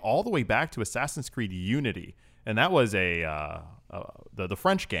games, going all the way back to Assassin's Creed Unity, and that was the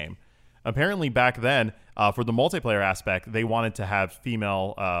French game. Apparently, back then, for the multiplayer aspect, they wanted to have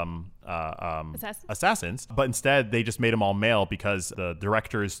female assassins, but instead they just made them all male because the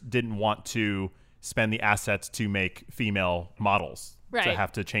directors didn't want to spend the assets to make female models. Right. To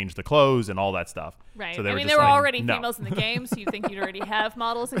have to change the clothes and all that stuff. Right. So there were already females in the game, so you'd think you'd already have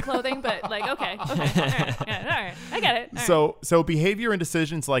models and clothing, but like, okay. All right. I get it. So behavior and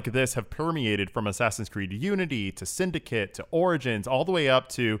decisions like this have permeated from Assassin's Creed Unity to Syndicate to Origins, all the way up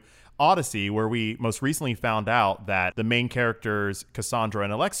to Odyssey, where we most recently found out that the main characters, Cassandra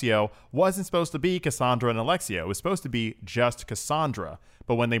and Alexio, wasn't supposed to be Cassandra and Alexio. It was supposed to be just Cassandra.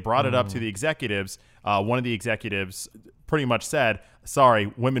 But when they brought it up to the executives, one of the executives pretty much said,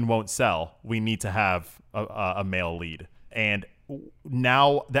 sorry, women won't sell. We need to have a male lead. And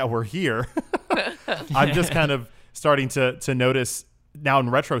now that we're here, I'm just kind of starting to notice now in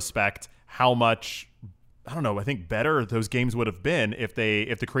retrospect how much, I don't know, I think better those games would have been if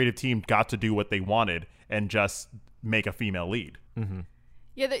the creative team got to do what they wanted and just make a female lead. Mm-hmm.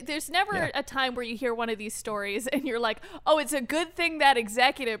 Yeah, there's never a time where you hear one of these stories and you're like, oh, it's a good thing that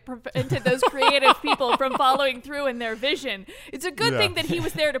executive prevented those creative people from following through in their vision. It's a good thing that he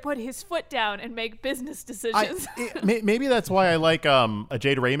was there to put his foot down and make business decisions. Maybe that's why I like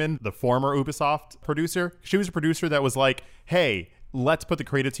Jade Raymond, the former Ubisoft producer. She was a producer that was like, hey, let's put the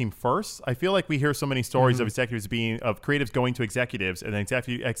creative team first. I feel like we hear so many stories of creatives going to executives and then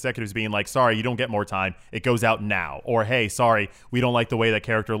executives being like, sorry, you don't get more time. It goes out now. Or, hey, sorry, we don't like the way that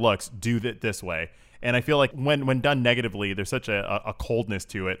character looks. Do it this way. And I feel like when done negatively, there's such a coldness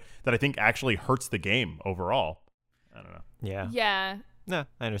to it that I think actually hurts the game overall. I don't know. Yeah. Yeah. No,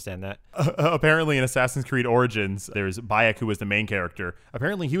 I understand that. Apparently in Assassin's Creed Origins, there's Bayek, who was the main character.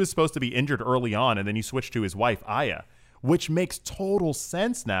 Apparently he was supposed to be injured early on, and then he switched to his wife, Aya, which makes total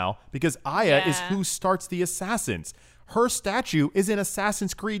sense now because Aya is who starts the assassins. Her statue is in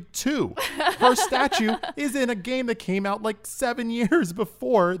Assassin's Creed 2. Her statue is in a game that came out like 7 years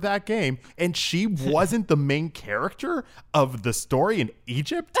before that game. And she wasn't the main character of the story in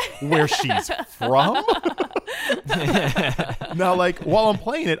Egypt, where she's from. Now, like, while I'm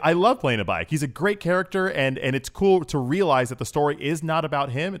playing it, I love playing a Bayek. He's a great character, and it's cool to realize that the story is not about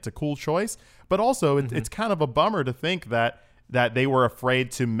him. It's a cool choice. But also, it's kind of a bummer to think that they were afraid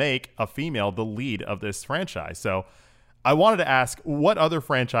to make a female the lead of this franchise. So I wanted to ask, what other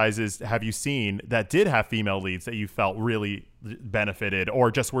franchises have you seen that did have female leads that you felt really benefited or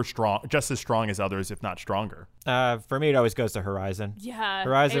just were strong, just as strong as others, if not stronger? For me, it always goes to Horizon. Yeah.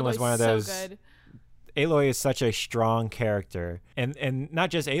 Horizon was one of those. So good. Aloy is such a strong character. And not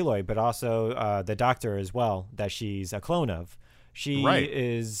just Aloy, but also the Doctor as well, that she's a clone of. She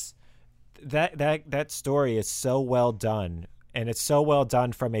is... That story is so well done, and it's so well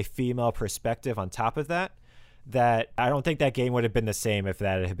done from a female perspective on top of that I don't think that game would have been the same if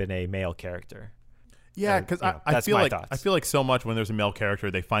that had been a male character. Yeah, because I feel like so much when there's a male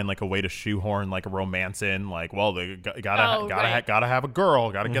character, they find like a way to shoehorn like a romance in, like, well, they gotta have a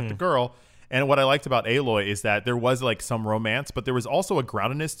girl, gotta get the girl. And what I liked about Aloy is that there was like some romance, but there was also a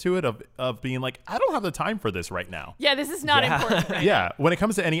groundedness to it of being like, I don't have the time for this right now. Yeah, this is not important right now. When it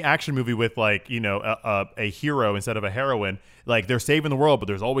comes to any action movie with like, you know, a hero instead of a heroine, like they're saving the world, but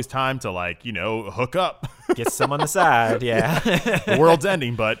there's always time to like, you know, hook up. Get some on the side, yeah. The world's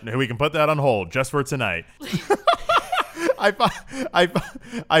ending, but we can put that on hold just for tonight.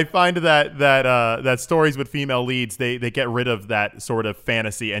 I find that stories with female leads, they get rid of that sort of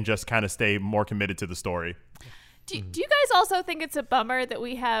fantasy and just kind of stay more committed to the story. Do you guys also think it's a bummer that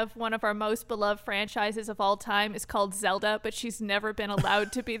we have one of our most beloved franchises of all time is called Zelda, but she's never been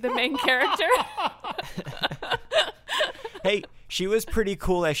allowed to be the main character? Hey, she was pretty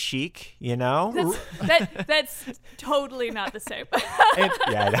cool as Sheik, you know? That's totally not the same. And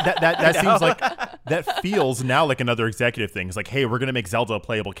that seems like, that feels now like another executive thing. It's like, hey, we're going to make Zelda a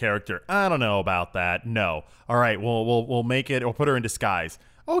playable character. I don't know about that. No. All right, we'll make it, we'll put her in disguise.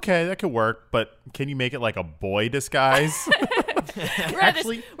 okay, that could work, but can you make it like a boy disguise?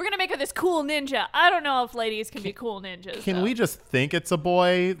 We're gonna make her this cool ninja. I don't know if ladies can be cool ninjas. Can we just think it's a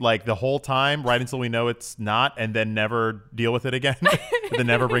boy like the whole time, right until we know it's not, and then never deal with it again? And then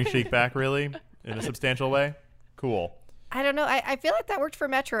never bring Sheik back, really, in a substantial way? Cool. I don't know. I feel like that worked for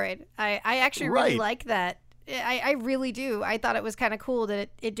Metroid. I actually really like that. I really do. I thought it was kind of cool that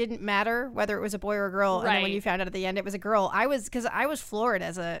it didn't matter whether it was a boy or a girl. Right. And then when you found out at the end it was a girl, because I was floored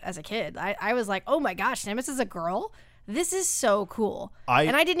as a kid. I was like, oh my gosh, Samus is a girl? This is so cool.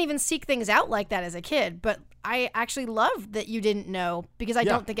 And I didn't even seek things out like that as a kid, but I actually loved that you didn't know because I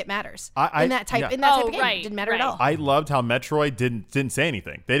don't think it matters in that type of game. It didn't matter at all. I loved how Metroid didn't say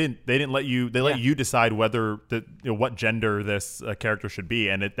anything. They didn't let you. They let you decide whether what gender this character should be,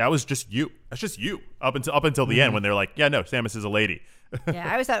 and that was just you. That's just you up until the end when they're like, yeah, no, Samus is a lady. Yeah,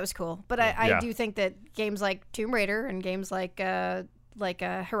 I always thought it was cool, but I do think that games like Tomb Raider and games like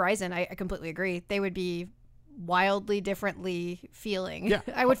Horizon, I completely agree. They would be wildly differently feeling. Yeah.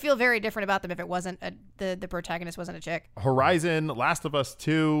 I would feel very different about them if it wasn't the protagonist wasn't a chick. Horizon, Last of Us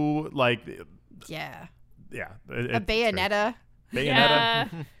 2, a Bayonetta. Yeah.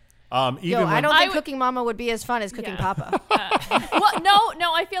 I don't think Cooking Mama would be as fun as Cooking Papa. Well,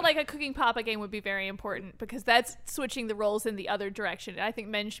 no, I feel like a Cooking Papa game would be very important because that's switching the roles in the other direction. I think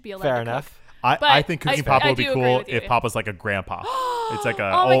men should be allowed to enough. cook. I think Cooking Papa would be cool if Papa's like a grandpa. It's like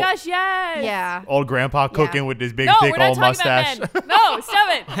a my gosh, yes. Yeah. Old grandpa cooking with his big thick old mustache. No, stop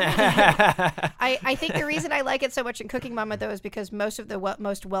it. I think the reason I like it so much in Cooking Mama though is because most of the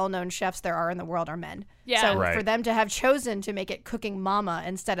most well-known chefs there are in the world are men. Yeah. So for them to have chosen to make it Cooking Mama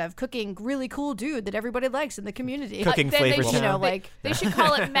instead of cooking really cool dude that everybody likes in the community. Cooking flavors. They should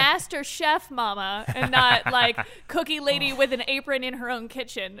call it Master Chef Mama and not like Cookie Lady with an apron in her own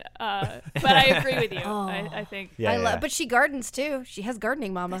kitchen. But I agree with you. I think. Yeah, but she gardens too. She has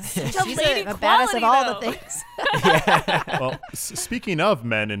gardening mama. She's lady a badass of all the things. Well, speaking of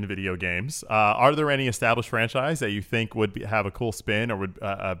men in video games, are there any established franchise that you think would have a cool spin or would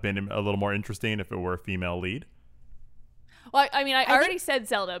been a little more interesting if it were a female lead? Well, I mean, I already said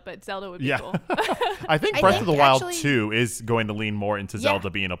Zelda, but Zelda would be cool. I think Breath of the Wild 2 is going to lean more into Zelda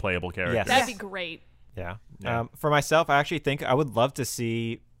being a playable character. Yes. That'd be great. Yeah. For myself, I actually think I would love to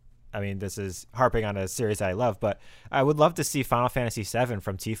see. I mean, this is harping on a series that I love, but I would love to see Final Fantasy VII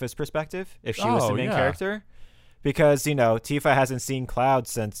from Tifa's perspective if she was the main character. Because, Tifa hasn't seen Cloud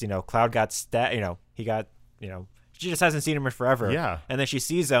since, Cloud got he got, she just hasn't seen him in forever. Yeah. And then she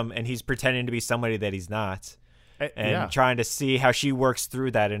sees him and he's pretending to be somebody that he's not. And trying to see how she works through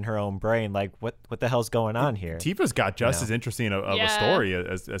that in her own brain. Like, what the hell's going on here? Tifa's got just as interesting of a story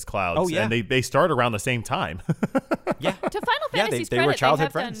as Cloud's. Oh, yeah. And they start around the same time. Yeah. To Final Fantasy's they credit, were childhood they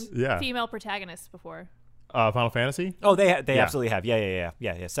have friends. done female protagonists before. Final Fantasy? Oh, they absolutely have.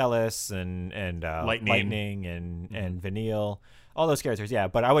 Yeah. Celes and Lightning and Vanille. All those characters, yeah.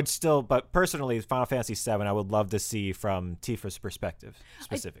 But I would but personally, Final Fantasy VII, I would love to see from Tifa's perspective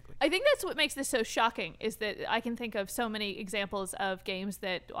specifically. I think that's what makes this so shocking is that I can think of so many examples of games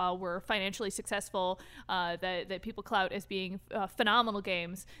that were financially successful, that people clout as being phenomenal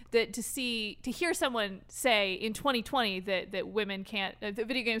games. That to hear someone say in 2020 that women can't, that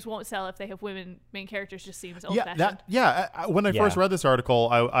video games won't sell if they have women main characters just seems old-fashioned. When I first read this article,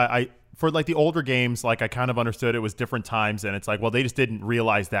 I for like the older games, like I kind of understood it was different times, and it's like, well, they just didn't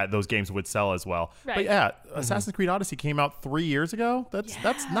realize that those games would sell as well. Right. But Assassin's Creed Odyssey came out 3 years ago. That's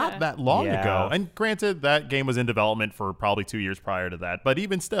not that long ago. And granted, that game was in development for probably 2 years prior to that. But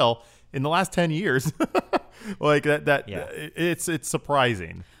even still, in the last 10 years, like it's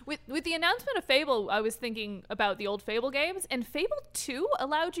surprising. With the announcement of Fable, I was thinking about the old Fable games, and Fable 2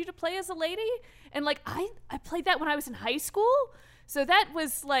 allowed you to play as a lady, and like I played that when I was in high school. So that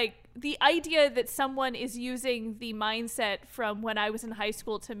was like the idea that someone is using the mindset from when I was in high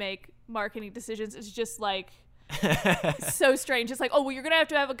school to make marketing decisions is just like so strange. It's like, oh, well, you're going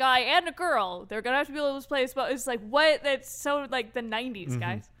to have a guy and a girl. They're going to have to be able to play as well. It's like, what? That's so like the 90s,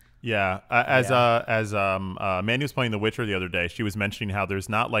 guys. Yeah. As Mandy was playing The Witcher the other day, she was mentioning how there's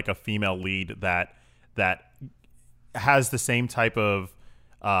not like a female lead that has the same type of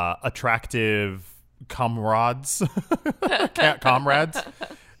attractive comrades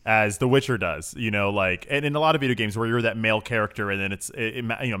as The Witcher does, like, and in a lot of video games where you're that male character, and then it's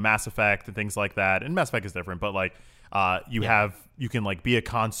Mass Effect and things like that, and Mass Effect is different, but like you can like be a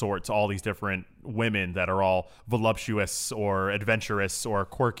consort to all these different women that are all voluptuous or adventurous or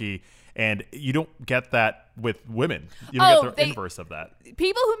quirky, And you don't get that with women. You don't get the inverse of that.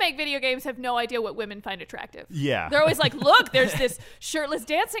 People who make video games have no idea what women find attractive. Yeah. They're always like, look, there's this shirtless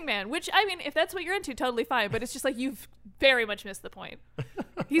dancing man, which, I mean, if that's what you're into, totally fine. But it's just like, you've very much missed the point.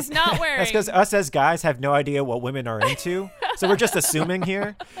 He's not wearing... That's because us as guys have no idea what women are into. So we're just assuming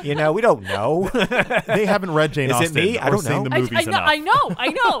here. You know, we don't know. They haven't read Jane Austen. Is it me? I don't know. Seen the movies enough. I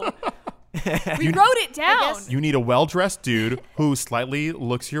know. We wrote it down. You need a well-dressed dude who slightly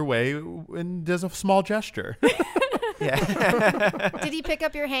looks your way and does a small gesture. Did he pick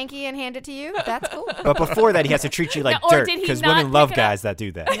up your hanky and hand it to you? That's cool. But before that, he has to treat you like dirt because women love guys that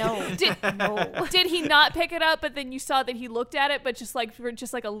do that. No. Did he not pick it up? But then you saw that he looked at it, but just like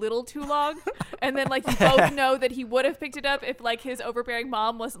a little too long, and then like you both know that he would have picked it up if like his overbearing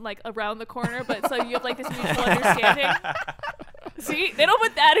mom wasn't like around the corner. But so you have like this mutual understanding. See, they don't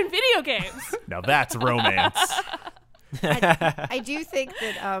put that in video games. Now that's romance. I do think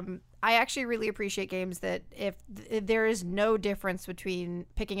that I actually really appreciate games that if there is no difference between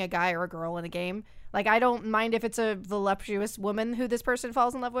picking a guy or a girl in a game. Like, I don't mind if it's a voluptuous woman who this person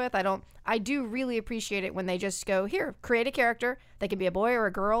falls in love with. I do really appreciate it when they just go, here, create a character. They can be a boy or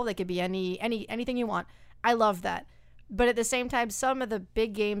a girl. They could be anything you want. I love that. But at the same time, some of the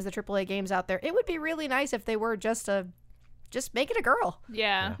big games, the AAA games out there, it would be really nice if they were just make it a girl.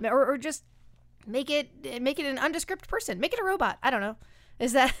 Yeah. Or just make it an undescript person. Make it a robot. I don't know.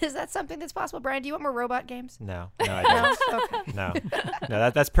 Is that something that's possible, Brian? Do you want more robot games? No, I don't. Okay.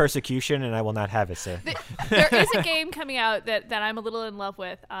 No, that's persecution, and I will not have it, sir. There is a game coming out that I'm a little in love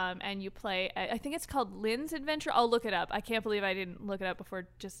with, and you play. I think it's called Lynn's Adventure. I'll look it up. I can't believe I didn't look it up before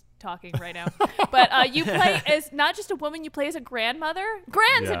just talking right now. But you play as not just a woman. You play as a grandmother.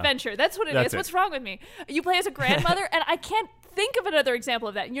 Adventure. That's what it is. What's wrong with me? You play as a grandmother, and I can't think of another example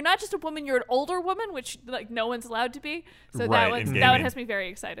of that. You're not just a woman, you're an older woman, which like no one's allowed to be. So that one has me very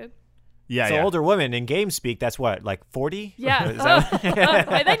excited. Yeah, so older woman in game speak, that's what, like 40? Yeah.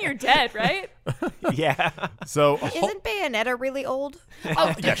 By then you're dead, right? Yeah. So isn't Bayonetta really old?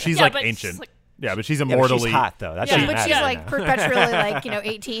 Oh, yeah, she's like ancient. But she's immortally but she's hot though. That's but she's like perpetually like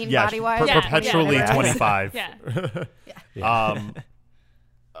 18 body wise. Perpetually 25. Yeah.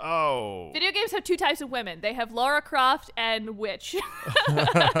 Video games have two types of women. They have Lara Croft and Witch.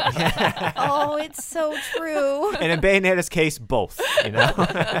 Oh, it's so true. And in Bayonetta's case, both. You know.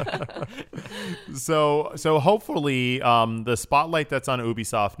 So hopefully, the spotlight that's on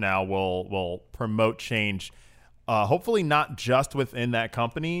Ubisoft now will promote change. Hopefully not just within that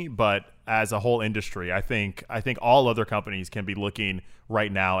company, but as a whole industry. I think all other companies can be looking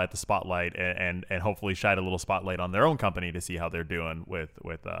right now at the spotlight and hopefully shine a little spotlight on their own company to see how they're doing with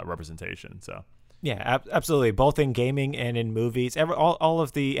representation. So yeah, absolutely. Both in gaming and in movies, all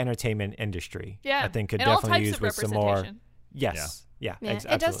of the entertainment industry, I think could definitely use with some more. Yes. Yeah.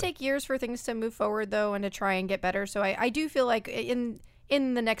 It does take years for things to move forward though, and to try and get better. So I do feel like in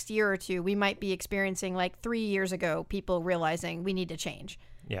the next year or two, we might be experiencing like 3 years ago, people realizing we need to change.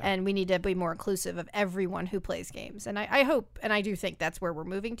 Yeah. And we need to be more inclusive of everyone who plays games. And I hope, and I do think that's where we're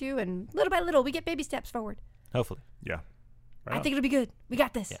moving to. And little by little, we get baby steps forward. Hopefully. Yeah. Right I think it'll be good. We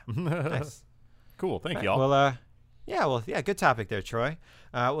got this. Yeah. Nice. Cool. Thank y'all. Well, good topic there, Troy.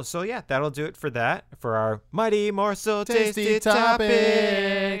 That'll do it for that. For our Mighty Morsel Tasty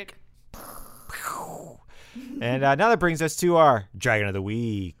topic. And now that brings us to our Dragon of the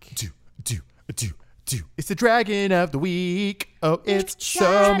Week. It's the Dragon of the Week. Oh, it's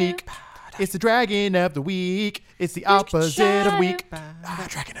so meek. It's the Dragon of the Week. It's the opposite of weak.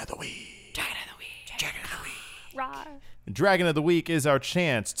 Dragon of the Week. Dragon of the Week. Dragon of the Week. Rawr. Dragon of the Week is our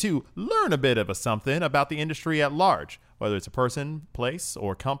chance to learn a bit of something about the industry at large, whether it's a person, place,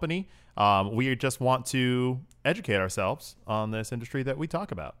 or company. We just want to educate ourselves on this industry that we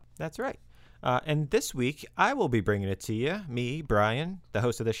talk about. That's right. And this week, I will be bringing it to you, me, Brian, the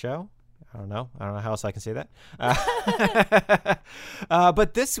host of the show. I don't know how else I can say that.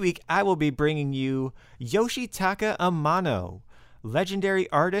 But this week, I will be bringing you Yoshitaka Amano, legendary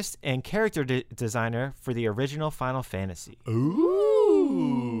artist and character designer for the original Final Fantasy.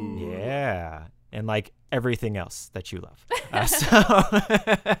 Ooh. Yeah. And like everything else that you love.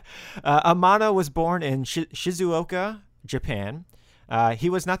 Amano was born in Shizuoka, Japan. He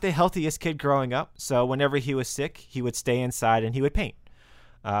was not the healthiest kid growing up, so whenever he was sick, he would stay inside and he would paint.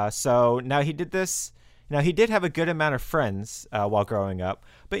 So now he did this. Now, he did have a good amount of friends while growing up,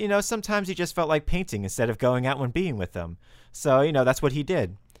 but, sometimes he just felt like painting instead of going out and being with them. So, that's what he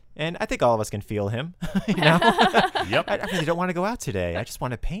did. And I think all of us can feel him, Yep. I really don't want to go out today. I just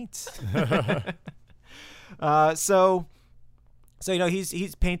want to paint. So So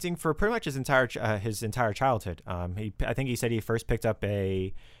he's painting for pretty much his entire childhood. I think he said he first picked up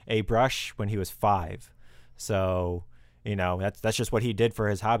a brush when he was 5. So that's just what he did for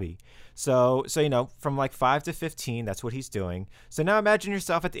his hobby. So from like 5 to 15, that's what he's doing. So now imagine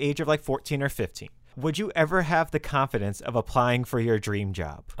yourself at the age of like 14 or 15. Would you ever have the confidence of applying for your dream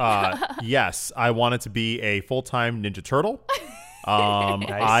job? Yes, I wanted to be a full-time Ninja Turtle. Nice.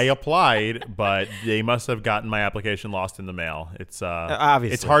 I applied, but they must have gotten my application lost in the mail. It's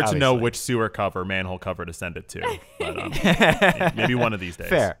it's hard to know which manhole cover to send it to. But maybe one of these days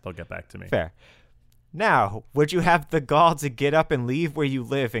they'll get back to me. Fair. Now, would you have the gall to get up and leave where you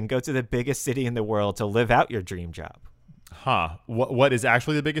live and go to the biggest city in the world to live out your dream job? What is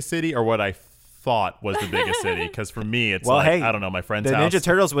actually the biggest city, or what I thought was the biggest city? Because for me, it's I don't know, my friend's house. The Ninja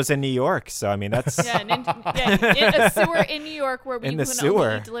Turtles was in New York, so I mean that's in a sewer in New York where we only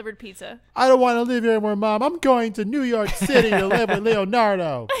eat delivered pizza. I don't want to live here anymore, Mom. I'm going to New York City to live with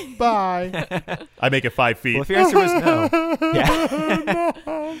Leonardo. Bye. I make it 5 feet. Well, if your answer was no,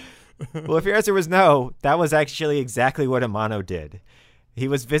 Well, if your answer was no, that was actually exactly what Amano did. He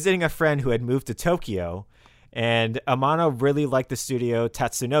was visiting a friend who had moved to Tokyo, and Amano really liked the studio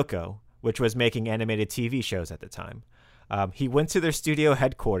Tatsunoko, which was making animated TV shows at the time. He went to their studio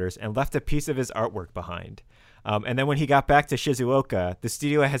headquarters and left a piece of his artwork behind. And then when he got back to Shizuoka, the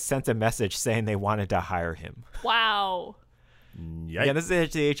studio had sent a message saying they wanted to hire him. Wow. Yikes. Yeah, this is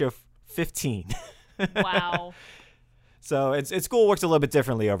at the age of 15. Wow. So school works a little bit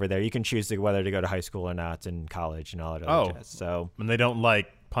differently over there. You can choose whether to go to high school or not, and college and all that other jazz. So, and they don't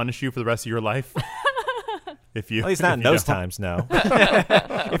punish you for the rest of your life? At least not in those times, no.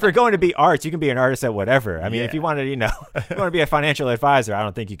 If you're going to be arts, you can be an artist at whatever. I mean, if you wanted, you want to be a financial advisor, I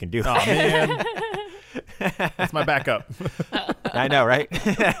don't think you can do that. Oh, man. That's my backup. I know, right?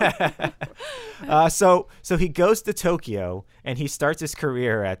 So he goes to Tokyo, and he starts his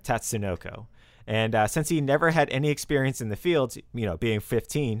career at Tatsunoko. And since he never had any experience in the field, being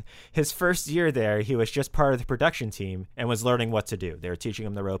 15, his first year there, he was just part of the production team and was learning what to do. They were teaching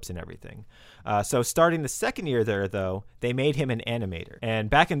him the ropes and everything. So starting the second year there, though, they made him an animator. And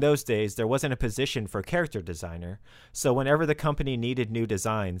back in those days, there wasn't a position for character designer. So whenever the company needed new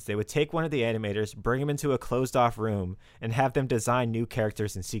designs, they would take one of the animators, bring him into a closed-off room, and have them design new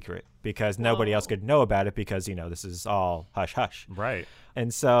characters in secret because nobody else could know about it because, this is all hush-hush. Right.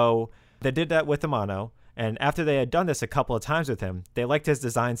 And so they did that with Amano, and after they had done this a couple of times with him, they liked his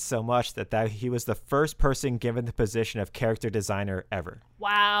designs so much that he was the first person given the position of character designer ever.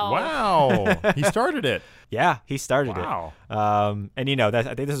 Wow. He started it. Yeah, he started it. Wow. And I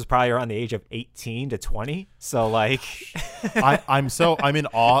think this was probably around the age of 18 to 20. So I'm in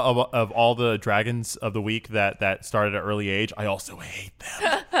awe of all the dragons of the week that started at an early age. I also hate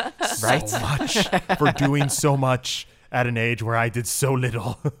them so much for doing so much at an age where I did so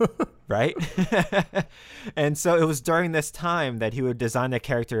little. Right? And so it was during this time that he would design the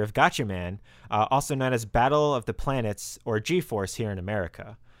character of Gatchaman, also known as Battle of the Planets, or G-Force here in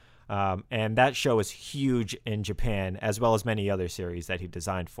America. And that show was huge in Japan, as well as many other series that he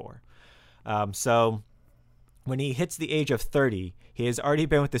designed for. So when he hits the age of 30, he has already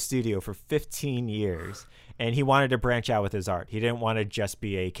been with the studio for 15 years, and he wanted to branch out with his art. He didn't want to just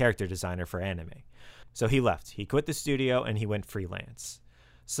be a character designer for anime. So he left. He quit the studio and he went freelance.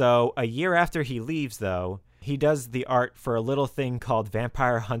 So a year after he leaves, though, he does the art for a little thing called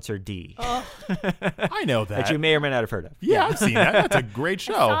Vampire Hunter D. Oh. I know that. That you may or may not have heard of. Yeah, I've seen that. That's a great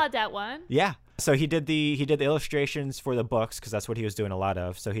show. I saw that one. Yeah. So he did the illustrations for the books because that's what he was doing a lot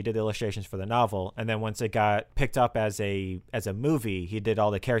of. So he did the illustrations for the novel, and then once it got picked up as a movie, he did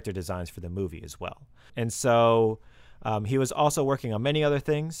all the character designs for the movie as well. And so he was also working on many other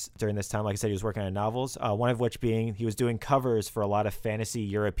things during this time. Like I said, he was working on novels, one of which being he was doing covers for a lot of fantasy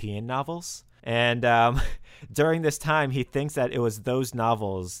European novels. And during this time, he thinks that it was those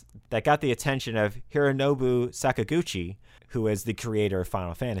novels that got the attention of Hironobu Sakaguchi, who is the creator of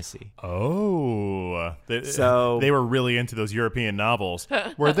Final Fantasy. Oh. So they were really into those European novels.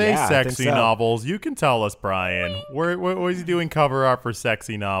 Were they sexy novels? You can tell us, Brian. Was he doing cover art for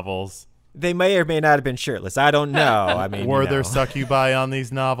sexy novels? They may or may not have been shirtless. I don't know. I mean, were there succubi on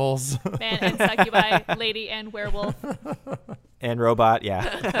these novels? Man and succubi, lady and werewolf. And robot,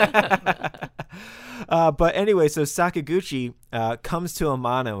 yeah. But anyway, so Sakaguchi comes to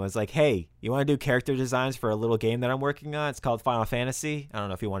Amano and is like, hey, you want to do character designs for a little game that I'm working on? It's called Final Fantasy. I don't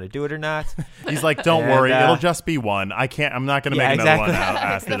know if you want to do it or not. He's like, don't worry. It'll just be one. I'm not going to make another one out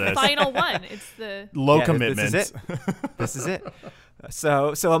after this. It's the final one. It's the low commitment. This is it.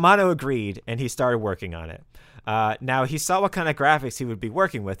 So Amano agreed, and he started working on it. Now, he saw what kind of graphics he would be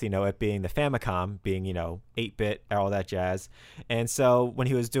working with, it being the Famicom, being, 8-bit, all that jazz. And so when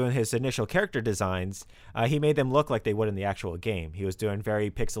he was doing his initial character designs, he made them look like they would in the actual game. He was doing very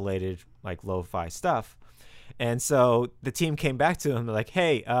pixelated, like, lo-fi stuff. And so the team came back to him like,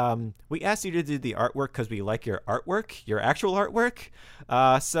 hey, we asked you to do the artwork because we like your artwork, your actual artwork.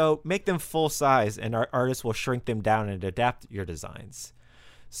 So make them full size and our artists will shrink them down and adapt your designs.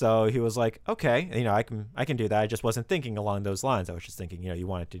 So he was like, okay, I can do that. I just wasn't thinking along those lines. I was just thinking, you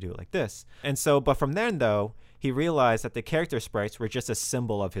wanted to do it like this. And so, but from then, though, he realized that the character sprites were just a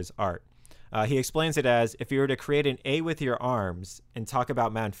symbol of his art. He explains it as, if you were to create an A with your arms and talk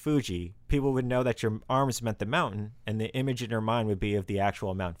about Mount Fuji, people would know that your arms meant the mountain, and the image in your mind would be of the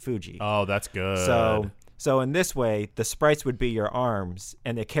actual Mount Fuji. Oh, that's good. So in this way, the sprites would be your arms,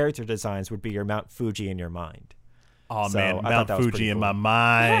 and the character designs would be your Mount Fuji in your mind. Oh, so man, Mount Fuji in my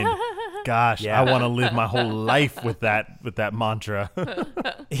mind. Gosh, yeah. I want to live my whole life with that mantra.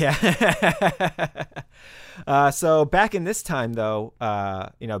 Yeah. So back in this time, though,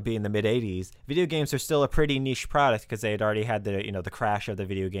 being the mid-'80s, video games are still a pretty niche product because they had already had the crash of the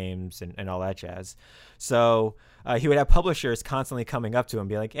video games and all that jazz. So he would have publishers constantly coming up to him and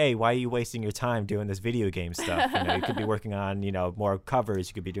be like, hey, why are you wasting your time doing this video game stuff? You could be working on, more covers.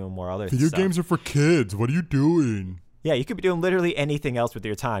 You could be doing more other stuff. Video games are for kids. What are you doing? Yeah, you could be doing literally anything else with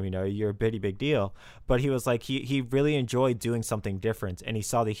your time. You're a pretty big deal. But he was like, he really enjoyed doing something different, and he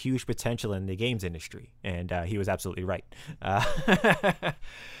saw the huge potential in the games industry, and he was absolutely right.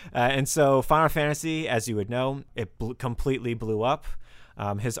 And so Final Fantasy, as you would know, it completely blew up.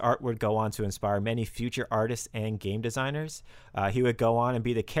 His art would go on to inspire many future artists and game designers. He would go on and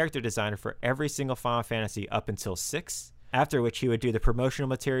be the character designer for every single Final Fantasy up until 6, after which he would do the promotional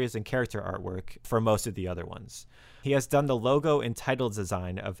materials and character artwork for most of the other ones. He has done the logo and title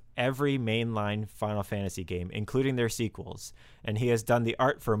design of every mainline Final Fantasy game, including their sequels, and he has done the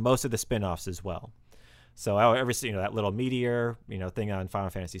art for most of the spin-offs as well. So that little meteor, thing on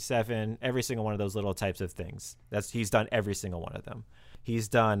Final Fantasy VII, every single one of those little types of things. He's done every single one of them. He's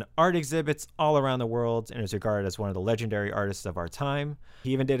done art exhibits all around the world and is regarded as one of the legendary artists of our time.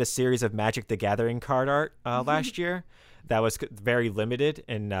 He even did a series of Magic the Gathering card art last year that was very limited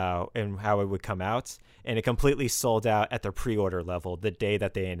in how it would come out, and it completely sold out at the pre-order level the day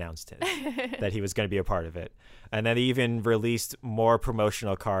that they announced it, that he was going to be a part of it. And then he even released more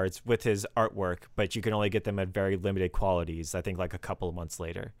promotional cards with his artwork, but you can only get them at very limited qualities, I think like a couple of months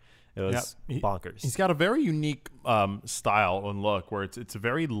later. It was bonkers. He's got a very unique style and look where it's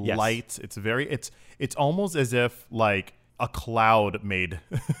very light. It's almost as if like a cloud made.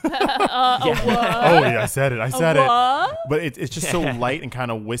 Oh yeah, I said it. But it's just so light and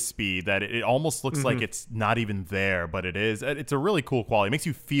kind of wispy that it almost looks like it's not even there, but it is. It's a really cool quality. It makes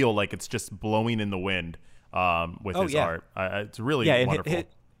you feel like it's just blowing in the wind with his art. It's really wonderful.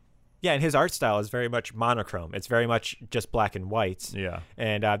 And his art style is very much monochrome. It's very much just black and white. Yeah.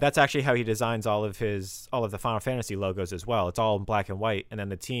 And that's actually how he designs all of the Final Fantasy logos as well. It's all in black and white, and then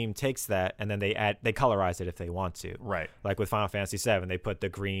the team takes that and then they colorize it if they want to. Right. Like with Final Fantasy VII, they put the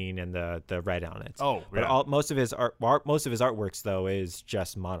green and the red on it. Oh, yeah. But most of his artworks though is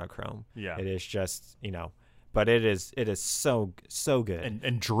just monochrome. Yeah. It is just, but it is so good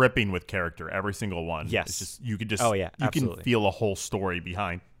and dripping with character, every single one. Yes. It's just you can absolutely feel a whole story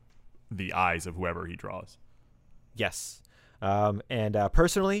behind the eyes of whoever he draws. Yes. And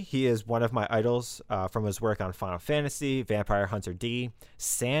personally, he is one of my idols from his work on Final Fantasy, Vampire Hunter D,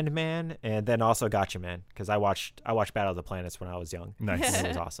 Sandman, and then also Gatchaman, because I watched Battle of the Planets when I was young. Nice. And it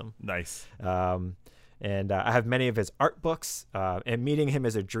was awesome. Nice. And I have many of his art books, and meeting him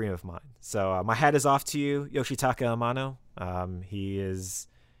is a dream of mine. So my hat is off to you, Yoshitaka Amano. He's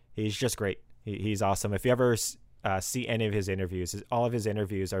just great. He's awesome. If you ever see any of his interviews, all of his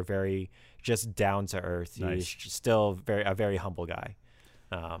interviews are very just down to earth. Nice. He's still a very humble guy.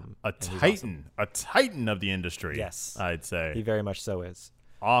 A titan of the industry. Yes, I'd say he very much so is.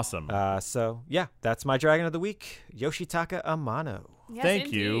 Awesome. So yeah, that's my Dragon of the Week, Yoshitaka Amano. Yes,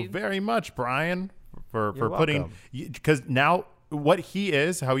 Thank you very much, Brian, for putting, because now what he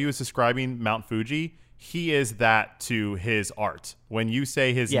is, how he was describing Mount Fuji, he is that to his art. When you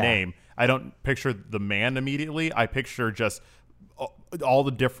say his name, I don't picture the man immediately. I picture just all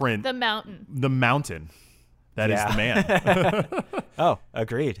the different... The mountain. The mountain. That is the man. Oh,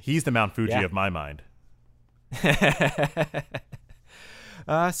 agreed. He's the Mount Fuji of my mind.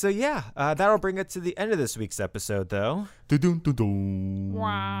 That'll bring it to the end of this week's episode, though.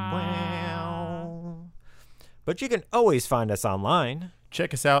 Wow. But you can always find us online.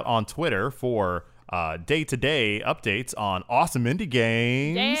 Check us out on Twitter for day-to-day updates on awesome indie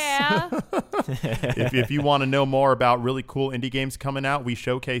games. Yeah. if you want to know more about really cool indie games coming out, we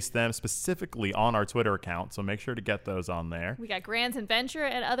showcase them specifically on our Twitter account, so make sure to get those on there. We got Grands Adventure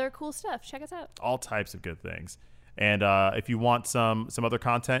and other cool stuff. Check us out. All types of good things. And if you want some other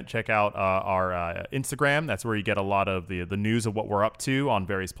content, check out our Instagram. That's where you get a lot of the news of what we're up to on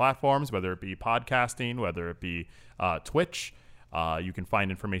various platforms, whether it be podcasting, whether it be Twitch. You can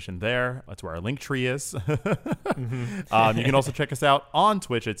find information there. That's where our link tree is. You can also check us out on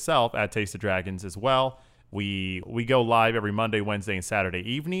Twitch itself at Taste of Dragons as well. We go live every Monday, Wednesday, and Saturday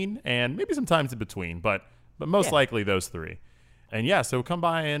evening, and maybe sometimes in between, but most likely those three. And yeah, so come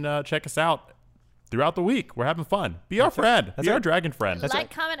by and check us out throughout the week. We're having fun. Be our friend. Be our dragon friend.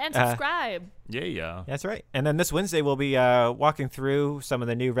 Like, comment, and subscribe. Yeah. That's right. And then this Wednesday, we'll be walking through some of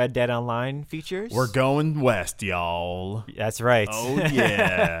the new Red Dead Online features. We're going west, y'all. That's right. Oh,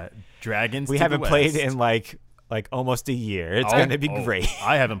 yeah. Dragons We to haven't the played west. in like almost a year. It's going to be great.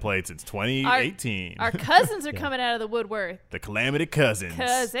 I haven't played since 2018. Our cousins are coming out of the woodwork. The Calamity Cousins.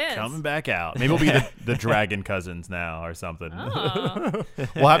 Coming back out. Maybe we'll be the Dragon Cousins now or something. Oh.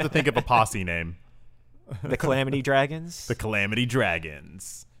 We'll have to think of a posse name. The Calamity Dragons. The Calamity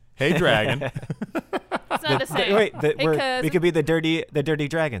Dragons. Hey, Dragon. It's not the same. Wait, cousin. we could be the dirty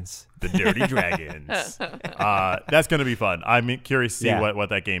Dragons. The Dirty Dragons. That's going to be fun. I'm curious to see what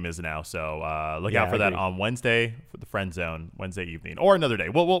that game is now. So look out for that on Wednesday for the Friend Zone, Wednesday evening, or another day.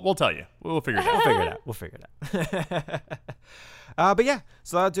 We'll tell you. We'll figure it out. We'll figure it out. But yeah,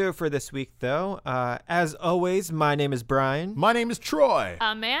 so that'll do it for this week, though. As always, my name is Brian. My name is Troy.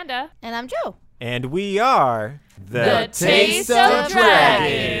 Amanda. And I'm Joe. And we are The Taste of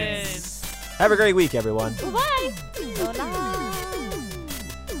Dragons. Have a great week, everyone. Bye-bye.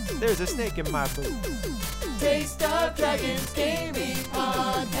 There's a snake in my boot. Taste of Dragons Gaming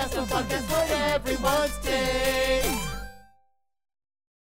Podcast, a podcast for everyone's taste.